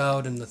talked think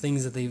about and the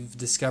things that they've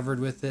discovered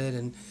with it,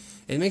 and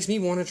it makes me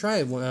want to try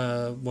it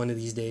one of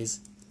these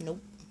days.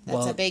 Nope.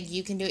 That's a big,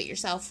 you can do it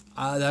yourself.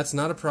 That's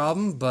not a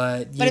problem,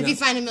 but... If you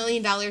find $1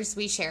 million,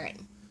 we share it.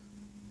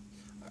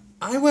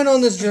 I went on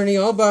this journey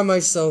all by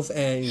myself,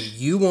 and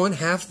you want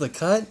half the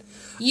cut?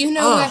 You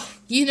know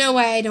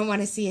why I don't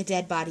want to see a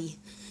dead body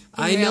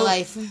in real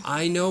life.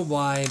 I know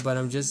why, but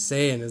I'm just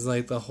saying, it's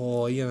like the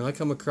whole, I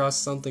come across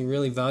something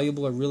really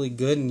valuable or really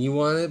good, and you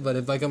want it, but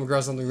if I come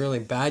across something really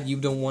bad, you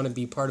don't want to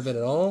be part of it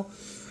at all?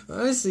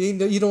 I see.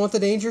 You don't want the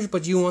dangers,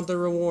 but you want the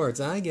rewards.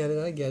 I get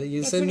it.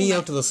 You send me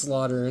out to the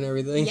slaughter and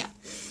everything. Yeah.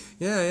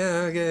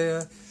 Yeah, okay,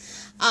 yeah.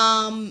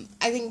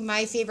 I think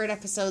my favorite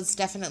episodes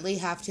definitely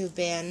have to have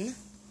been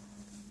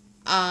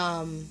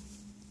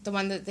the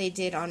one that they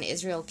did on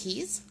Israel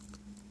Keys.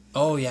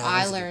 Oh, yeah.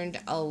 I learned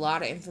a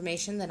lot of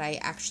information that I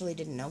actually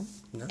didn't know,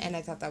 and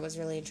I thought that was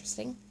really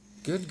interesting.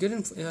 Good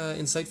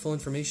insightful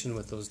information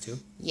with those two.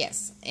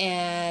 Yes,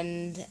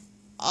 and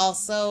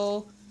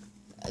also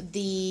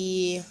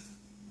the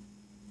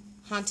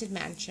Haunted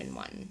Mansion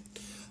one.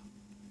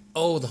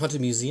 Oh, the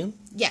Haunted Museum?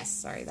 Yes,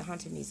 sorry, the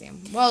Haunted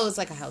Museum. Well, it was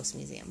like a house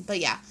museum, but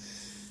yeah.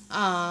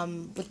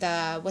 With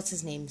the, what's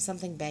his name?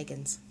 Something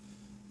Baggins.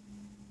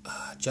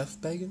 Jeff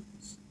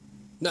Baggins?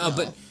 No.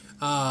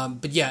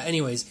 But yeah,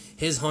 anyways,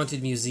 his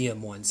Haunted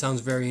Museum one sounds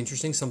very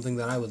interesting, something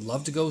that I would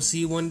love to go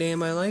see one day in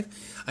my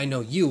life. I know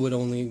you would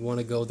only want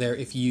to go there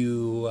if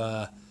you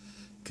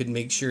could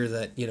make sure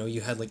that, you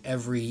had like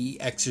every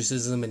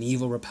exorcism and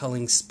evil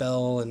repelling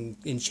spell and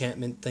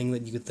enchantment thing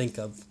that you could think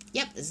of.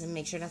 Yep, this is to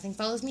make sure nothing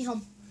follows me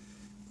home.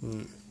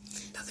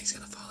 Nothing's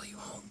going to follow you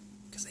home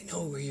because they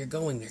know where you're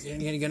going. They're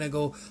going to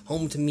go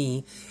home to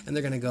me and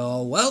they're going to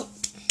go, well...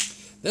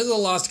 This is a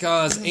lost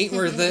cause. Ain't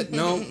worth it.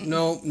 No.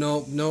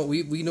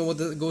 We know what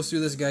goes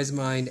through this guy's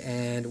mind,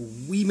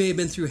 and we may have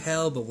been through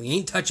hell, but we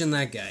ain't touching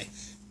that guy.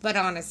 But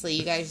honestly,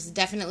 you guys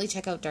definitely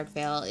check out Dark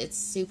Veil. It's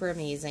super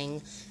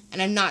amazing.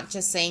 And I'm not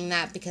just saying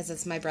that because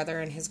it's my brother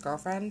and his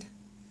girlfriend.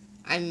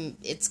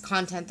 It's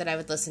content that I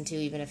would listen to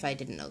even if I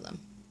didn't know them.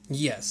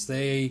 Yes,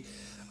 they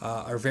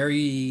are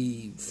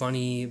very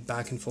funny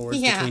back and forth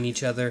between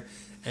each other,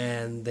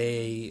 and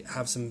they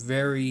have some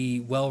very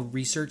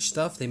well-researched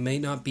stuff. They may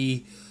not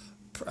be...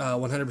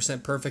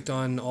 100% perfect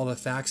on all the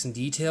facts and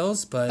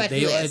details, but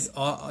they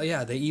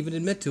even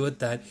admit to it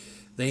that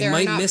they're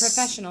might not miss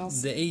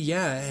professionals.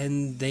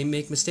 And they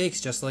make mistakes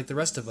just like the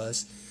rest of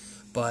us,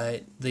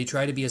 but they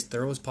try to be as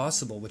thorough as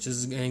possible, which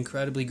is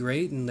incredibly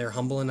great, and they're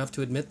humble enough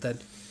to admit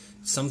that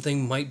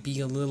something might be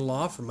a little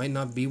off or might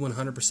not be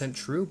 100%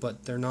 true,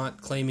 but they're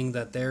not claiming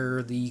that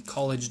they're the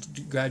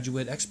college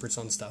graduate experts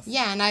on stuff.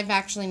 Yeah, and I've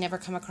actually never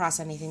come across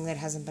anything that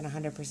hasn't been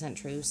 100%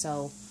 true,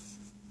 so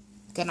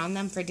good on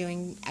them for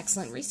doing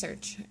excellent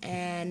research,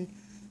 and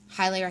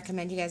highly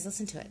recommend you guys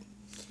listen to it.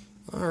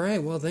 All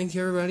right, well, thank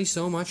you everybody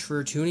so much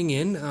for tuning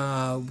in.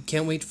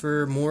 Can't wait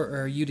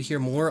for you to hear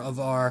more of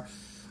our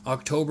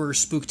October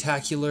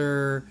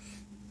spooktacular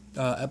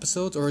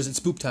episodes, or is it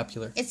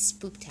spooktacular? It's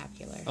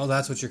spooktacular. Oh,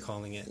 that's what you're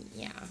calling it.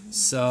 Yeah.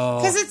 So.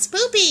 Because it's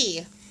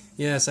spoopy.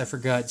 Yes, I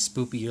forgot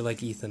spoopy. You're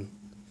like Ethan.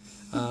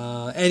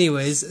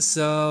 Anyways,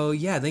 so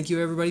yeah, thank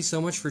you everybody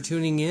so much for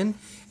tuning in.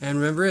 And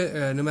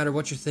remember, no matter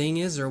what your thing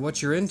is or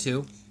what you're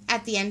into,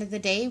 at the end of the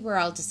day, we're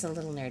all just a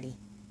little nerdy.